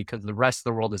widen because the rest of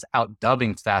the world is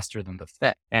outdubbing faster than the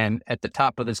Fed. And at the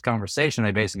top of this conversation,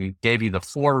 I basically gave you the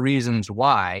 4 reasons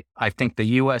why I think the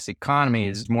U.S. economy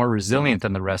is more resilient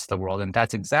than the rest of the world. And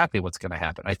that's exactly what's going to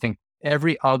happen. I think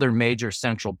every other major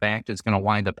central bank is going to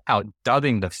wind up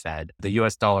outdubbing the Fed, the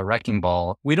US dollar wrecking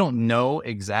ball. We don't know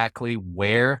exactly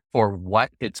where or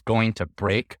what it's going to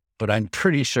break, but I'm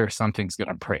pretty sure something's going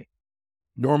to break.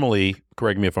 Normally,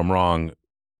 correct me if I'm wrong,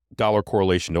 dollar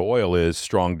correlation to oil is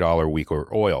strong dollar, weaker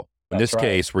oil. In this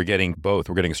case, we're getting both.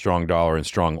 We're getting a strong dollar and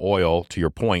strong oil. To your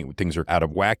point, things are out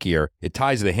of whack here. It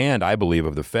ties the hand, I believe,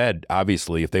 of the Fed.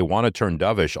 Obviously, if they want to turn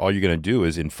dovish, all you're going to do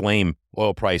is inflame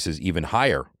oil prices even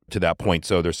higher to that point.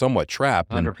 So they're somewhat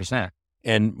trapped. 100%.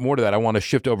 And more to that, I want to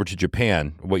shift over to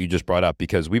Japan, what you just brought up,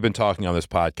 because we've been talking on this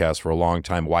podcast for a long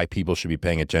time why people should be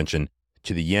paying attention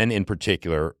to the yen in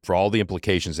particular for all the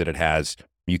implications that it has.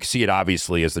 You can see it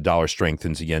obviously as the dollar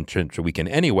strengthens, the yen tends to weaken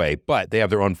anyway, but they have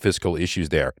their own fiscal issues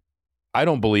there. I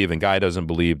don't believe, and Guy doesn't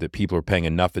believe, that people are paying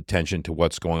enough attention to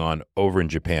what's going on over in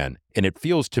Japan. And it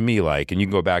feels to me like, and you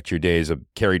can go back to your days of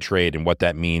carry trade and what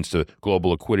that means to global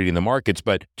liquidity in the markets,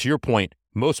 but to your point,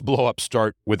 most blow-ups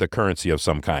start with a currency of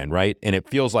some kind, right? And it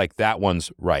feels like that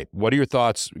one's right. What are your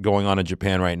thoughts going on in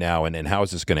Japan right now, and how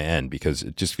is this going to end? Because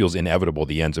it just feels inevitable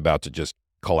the yen's about to just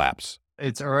collapse.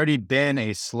 It's already been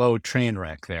a slow train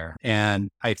wreck there.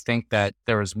 And I think that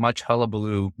there was much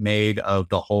hullabaloo made of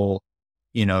the whole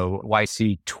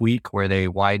YC tweak where they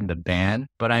widened the band.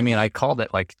 But I mean, I called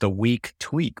it like the weak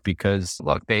tweak because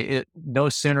look, no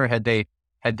sooner had they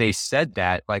had they said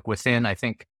that, like within, I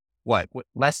think,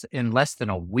 less than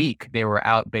a week, they were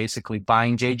out basically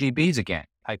buying JGBs again.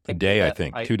 I think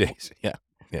 2 days. Yeah.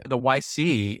 The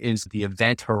YC is the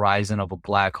event horizon of a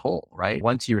black hole, right?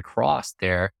 Once you're crossed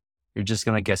there, you're just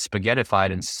going to get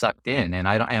spaghettified and sucked in.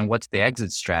 And what's the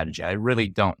exit strategy? I really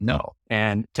don't know.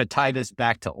 And to tie this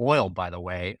back to oil, by the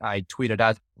way, I tweeted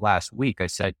out last week, I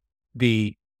said,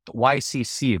 the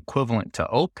YCC equivalent to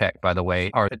OPEC, by the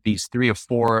way, are these 3 or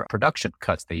 4 production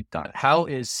cuts they've done. How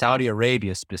is Saudi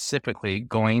Arabia specifically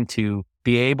going to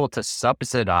be able to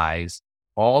subsidize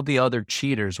all the other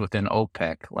cheaters within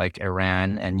OPEC, like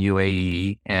Iran and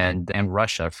UAE and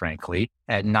Russia, frankly,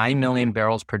 at 9 million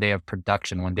barrels per day of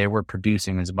production when they were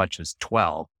producing as much as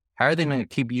 12? How are they going to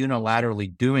keep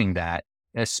unilaterally doing that,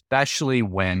 especially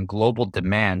when global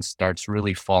demand starts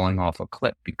really falling off a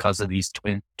cliff because of these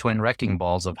twin wrecking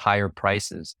balls of higher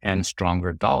prices and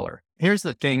stronger dollar? Here's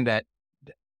the thing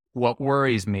what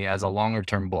worries me as a longer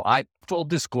term bull. Full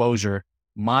disclosure,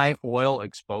 my oil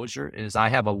exposure is I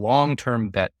have a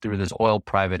long-term bet through this oil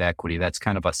private equity. That's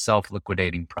kind of a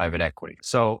self-liquidating private equity.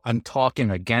 So I'm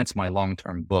talking against my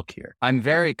long-term book here. I'm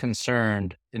very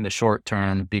concerned in the short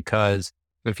term because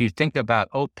if you think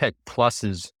about OPEC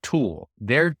Plus's tool,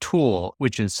 their tool,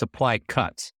 which is supply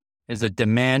cuts, is a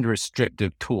demand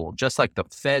restrictive tool, just like the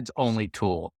Fed's only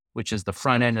tool, which is the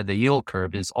front end of the yield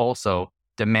curve, is also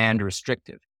demand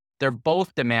restrictive. They're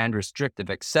both demand restrictive,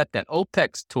 except that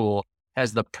OPEC's tool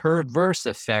has the perverse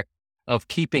effect of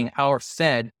keeping our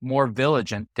Fed more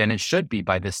vigilant than it should be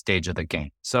by this stage of the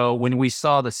game. So when we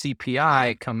saw the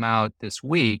CPI come out this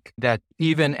week, that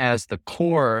even as the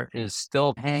core is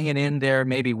still hanging in there,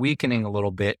 maybe weakening a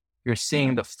little bit, you're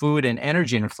seeing the food and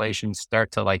energy inflation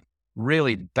start to like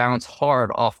really bounce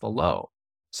hard off the low.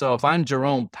 So if I'm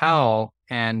Jerome Powell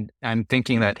and I'm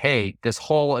thinking that, hey, this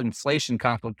whole inflation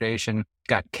conflagration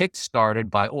got kick-started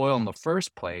by oil in the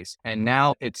first place, and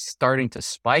now it's starting to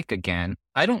spike again,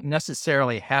 I don't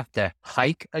necessarily have to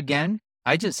hike again.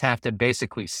 I just have to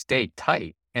basically stay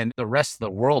tight, and the rest of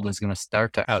the world is going to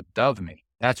start to outdove me.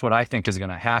 That's what I think is going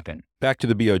to happen. Back to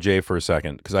the BOJ for a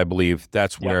second, because I believe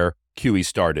that's where QE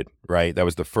started, right? That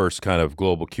was the first kind of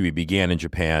global QE began in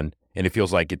Japan. And it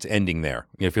feels like it's ending there.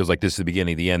 It feels like this is the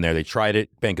beginning of the end there. They tried it.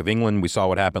 Bank of England, we saw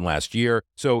what happened last year.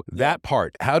 So that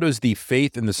part, how does the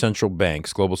faith in the central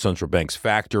banks, global central banks,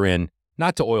 factor in,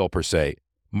 not to oil per se,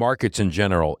 markets in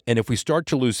general? And if we start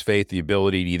to lose faith, the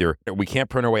ability to either, we can't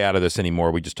print our way out of this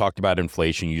anymore. We just talked about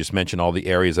inflation. You just mentioned all the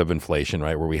areas of inflation,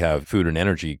 right, where we have food and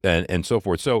energy and so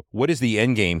forth. So what is the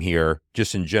end game here,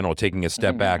 just in general, taking a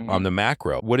step back on the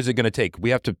macro? What is it going to take? We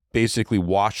have to basically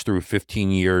wash through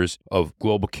 15 years of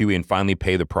global QE and finally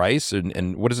pay the price?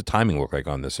 And what does the timing look like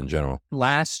on this in general?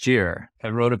 Last year, I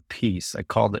wrote a piece. I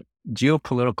called it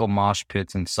Geopolitical Mosh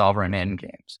Pits and Sovereign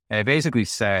Endgames. And I basically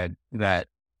said that,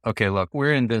 okay, look,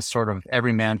 we're in this sort of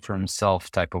every man for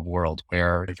himself type of world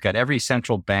where you've got every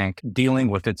central bank dealing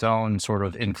with its own sort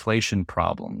of inflation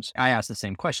problems. I asked the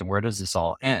same question, where does this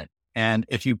all end? And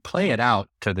if you play it out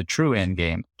to the true end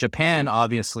game, Japan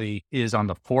obviously is on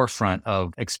the forefront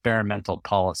of experimental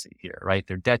policy here, right?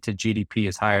 Their debt to GDP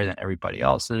is higher than everybody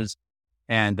else's.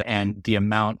 And the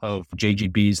amount of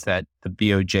JGBs that the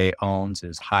BOJ owns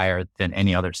is higher than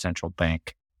any other central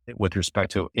bank with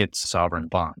respect to its sovereign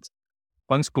bonds.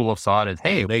 One school of thought is,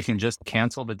 hey, they can just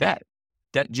cancel the debt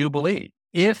jubilee.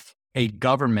 If a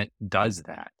government does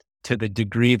that to the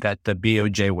degree that the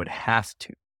BOJ would have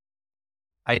to,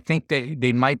 I think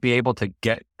they might be able to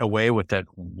get away with it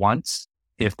once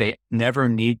if they never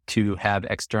need to have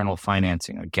external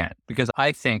financing again. Because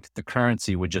I think the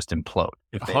currency would just implode.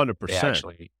 100%.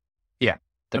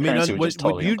 The currency would just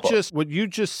totally implode. What you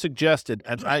just suggested,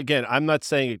 and again, I'm not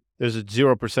saying there's a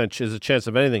 0% chance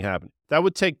of anything happening. That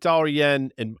would take dollar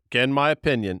yen, and again, my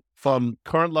opinion, from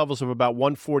current levels of about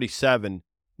 147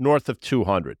 north of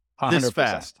 200. 100%. This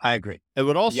fast. I agree. It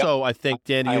would also, I think,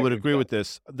 Danny, you would agree with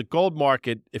this. The gold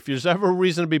market, if there's ever a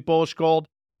reason to be bullish gold,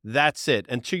 that's it.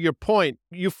 And to your point,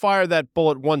 you fire that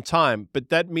bullet one time, but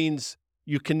that means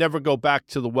you can never go back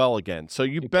to the well again. So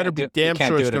you better be damn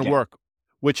sure it's going to work,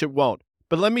 which it won't.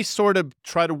 But let me sort of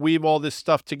try to weave all this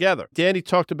stuff together. Danny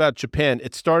talked about Japan.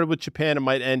 It started with Japan and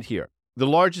might end here. The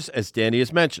largest, as Danny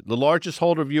has mentioned, the largest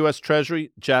holder of U.S.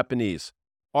 Treasury, Japanese.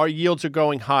 Our yields are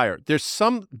going higher. There's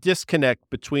some disconnect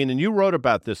between, and you wrote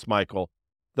about this, Michael,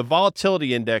 the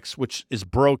volatility index, which is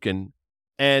broken,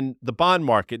 and the bond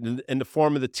market in the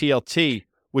form of the TLT,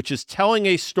 which is telling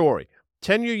a story.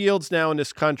 10-year yields now in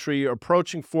this country are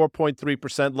approaching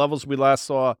 4.3%, levels we last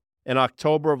saw in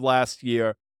October of last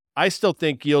year. I still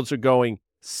think yields are going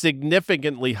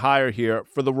significantly higher here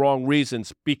for the wrong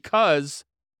reasons, because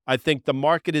I think the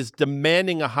market is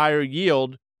demanding a higher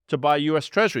yield to buy U.S.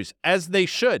 Treasuries, as they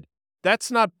should.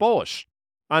 That's not bullish.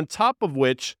 On top of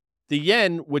which, the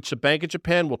yen, which the Bank of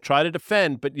Japan will try to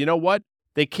defend, but you know what?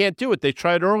 They can't do it. They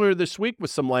tried earlier this week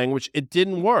with some language. It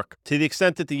didn't work. To the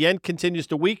extent that the yen continues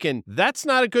to weaken, that's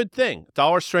not a good thing.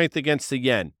 Dollar strength against the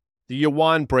yen, the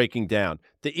yuan breaking down.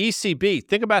 The ECB,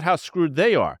 think about how screwed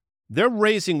they are. They're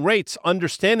raising rates,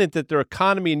 understanding that their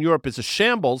economy in Europe is a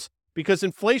shambles because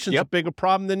inflation's a bigger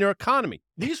problem than their economy.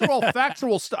 These are all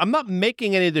factual stuff. I'm not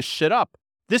making any of this shit up.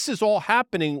 This is all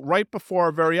happening right before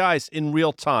our very eyes in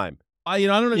real time. I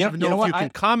don't even know if you can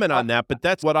comment on that, but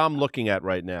that's what I'm looking at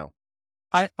right now.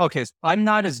 So I'm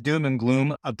not as doom and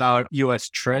gloom about U.S.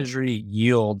 Treasury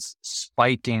yields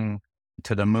spiking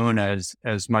to the moon as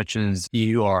much as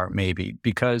you are, maybe,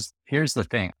 because here's the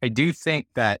thing. I do think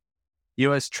that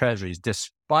U.S. Treasuries,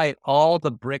 despite all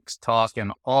the BRICS talk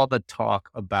and all the talk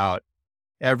about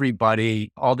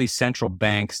everybody, all these central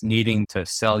banks needing to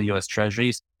sell U.S.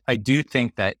 Treasuries, I do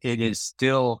think that it is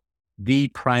still the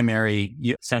primary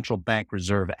central bank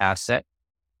reserve asset.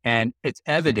 And it's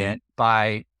evident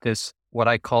by this, what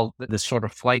I call this sort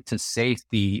of flight to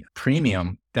safety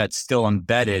premium that's still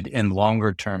embedded in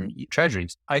longer term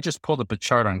treasuries. I just pulled up a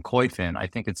chart on Koifin. I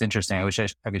think it's interesting. I wish I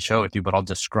could show it with you, but I'll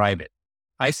describe it.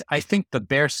 I think the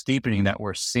bear steepening that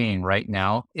we're seeing right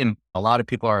now, a lot of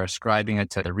people are ascribing it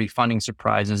to the refunding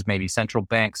surprises, maybe central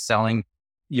banks selling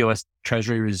U.S.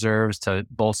 Treasury reserves to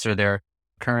bolster their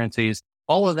currencies.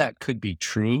 All of that could be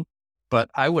true,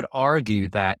 but I would argue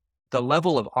that the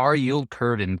level of our yield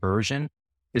curve inversion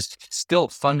is still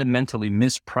fundamentally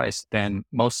mispriced than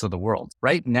most of the world.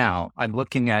 Right now, I'm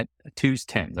looking at 2s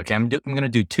 10s. Okay, I'm going to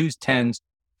do 2s 10s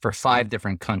for 5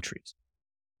 different countries.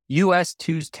 U.S.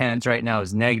 2s 10s right now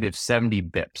is negative 70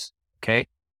 bips. Okay,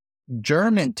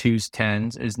 German 2s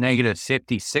 10s is negative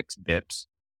 56 bips.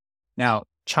 Now,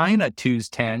 China 2s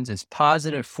 10s is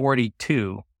positive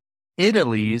 42.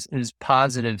 Italy's is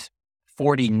positive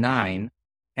 49,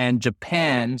 and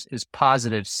Japan's is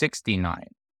positive 69.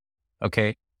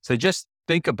 Okay, so just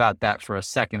think about that for a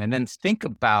second, and then think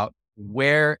about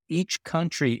where each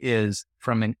country is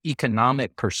from an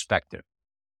economic perspective.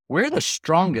 We're the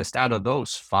strongest out of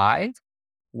those 5.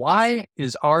 Why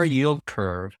is our yield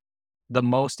curve the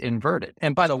most inverted?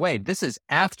 And by the way, this is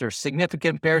after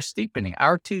significant bear steepening.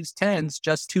 Our 2s 10s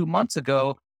just 2 months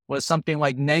ago was something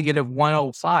like negative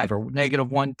 105 or negative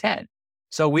 110.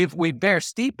 So we've bear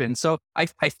steepened. So I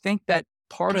think that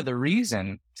part of the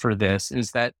reason for this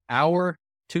is that our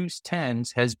 2s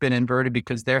 10s has been inverted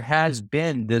because there has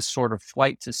been this sort of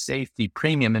flight to safety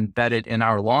premium embedded in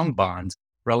our long bonds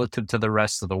relative to the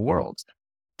rest of the world.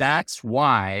 That's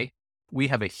why we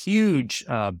have a huge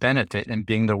benefit in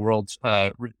being the world's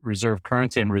reserve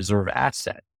currency and reserve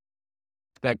asset.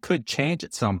 That could change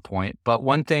at some point. But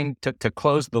one thing to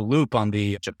close the loop on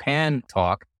the Japan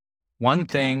talk, one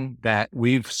thing that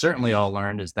we've certainly all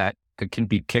learned is that it can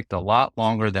be kicked a lot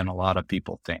longer than a lot of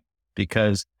people think,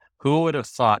 because who would have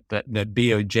thought that the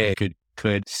BOJ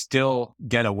could still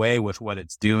get away with what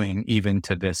it's doing even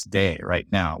to this day right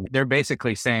now? They're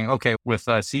basically saying, okay, with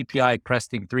CPI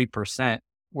cresting 3%,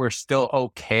 we're still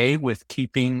okay with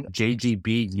keeping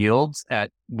JGB yields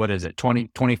at, 20,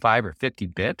 25 or 50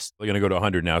 bips? They're going to go to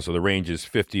 100 now, so the range is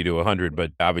 50 to 100.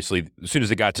 But obviously, as soon as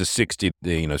it got to 60,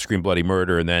 they scream bloody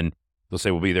murder, and then they'll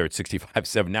say we'll be there at 65,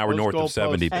 7. Now we're north of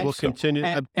 70 bips. We'll continue.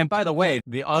 And by the way,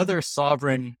 the other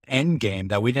sovereign endgame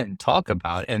that we didn't talk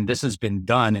about, and this has been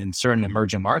done in certain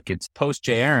emerging markets, post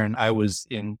J. Aaron, I was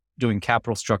doing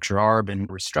capital structure arb and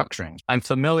restructuring. I'm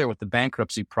familiar with the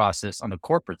bankruptcy process on the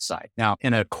corporate side. Now,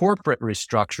 in a corporate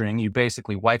restructuring, you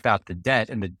basically wipe out the debt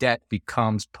and the debt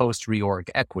becomes post-reorg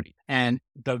equity. And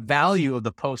the value of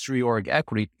the post-reorg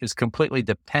equity is completely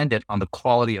dependent on the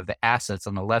quality of the assets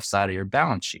on the left side of your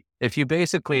balance sheet. If you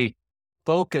basically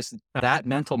focus that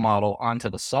mental model onto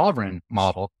the sovereign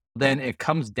model, then it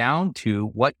comes down to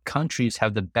what countries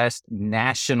have the best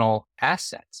national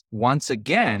assets. Once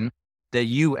again, the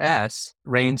U.S.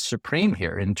 reigns supreme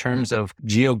here in terms of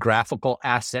geographical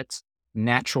assets,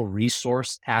 natural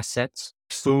resource assets,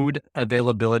 food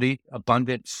availability,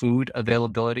 abundant food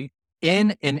availability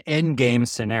in an endgame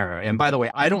scenario. And by the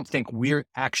way, I don't think we're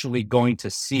actually going to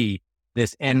see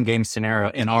this endgame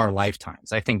scenario in our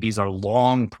lifetimes. I think these are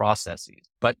long processes.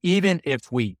 But even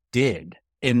if we did,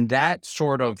 in that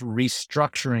sort of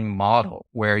restructuring model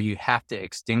where you have to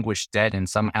extinguish debt and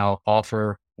somehow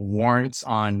offer warrants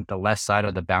on the left side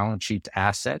of the balance sheet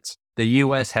assets, the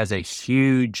U.S. has a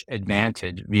huge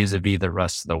advantage vis-a-vis the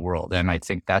rest of the world. And I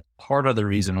think that's part of the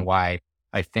reason why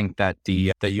I think that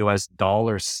the U.S.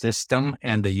 dollar system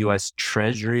and the U.S.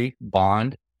 Treasury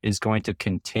bond is going to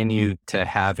continue to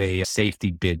have a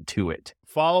safety bid to it.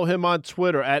 Follow him on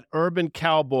Twitter at Urban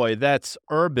Cowboy. That's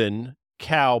Urban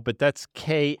Cow, but that's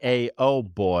Kao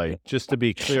boy, just to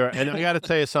be clear. And I got to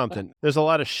tell you something. There's a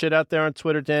lot of shit out there on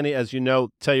Twitter, Danny. As you know,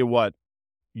 tell you what,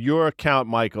 your account,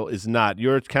 Michael, is not.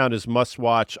 Your account is must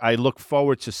watch. I look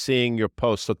forward to seeing your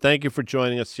posts. So thank you for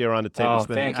joining us here on the table. It's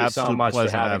been thank an you absolute so much pleasure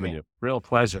for having having me. you. Real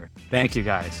pleasure. Thank you,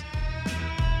 guys.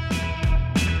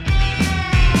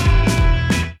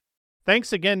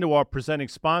 Thanks again to our presenting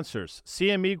sponsors,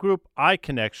 CME Group,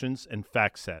 iConnections, and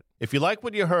FactSet. If you like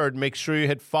what you heard, make sure you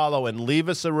hit follow and leave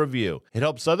us a review. It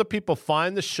helps other people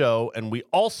find the show, and we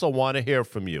also want to hear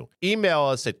from you. Email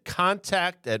us at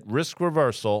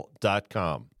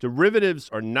contact@riskreversal.com. Derivatives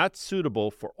are not suitable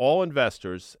for all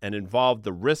investors and involve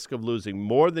the risk of losing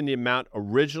more than the amount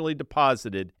originally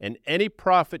deposited and any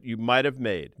profit you might have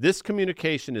made. This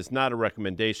communication is not a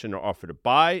recommendation or offer to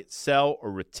buy, sell,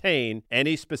 or retain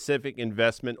any specific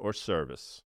investment or service.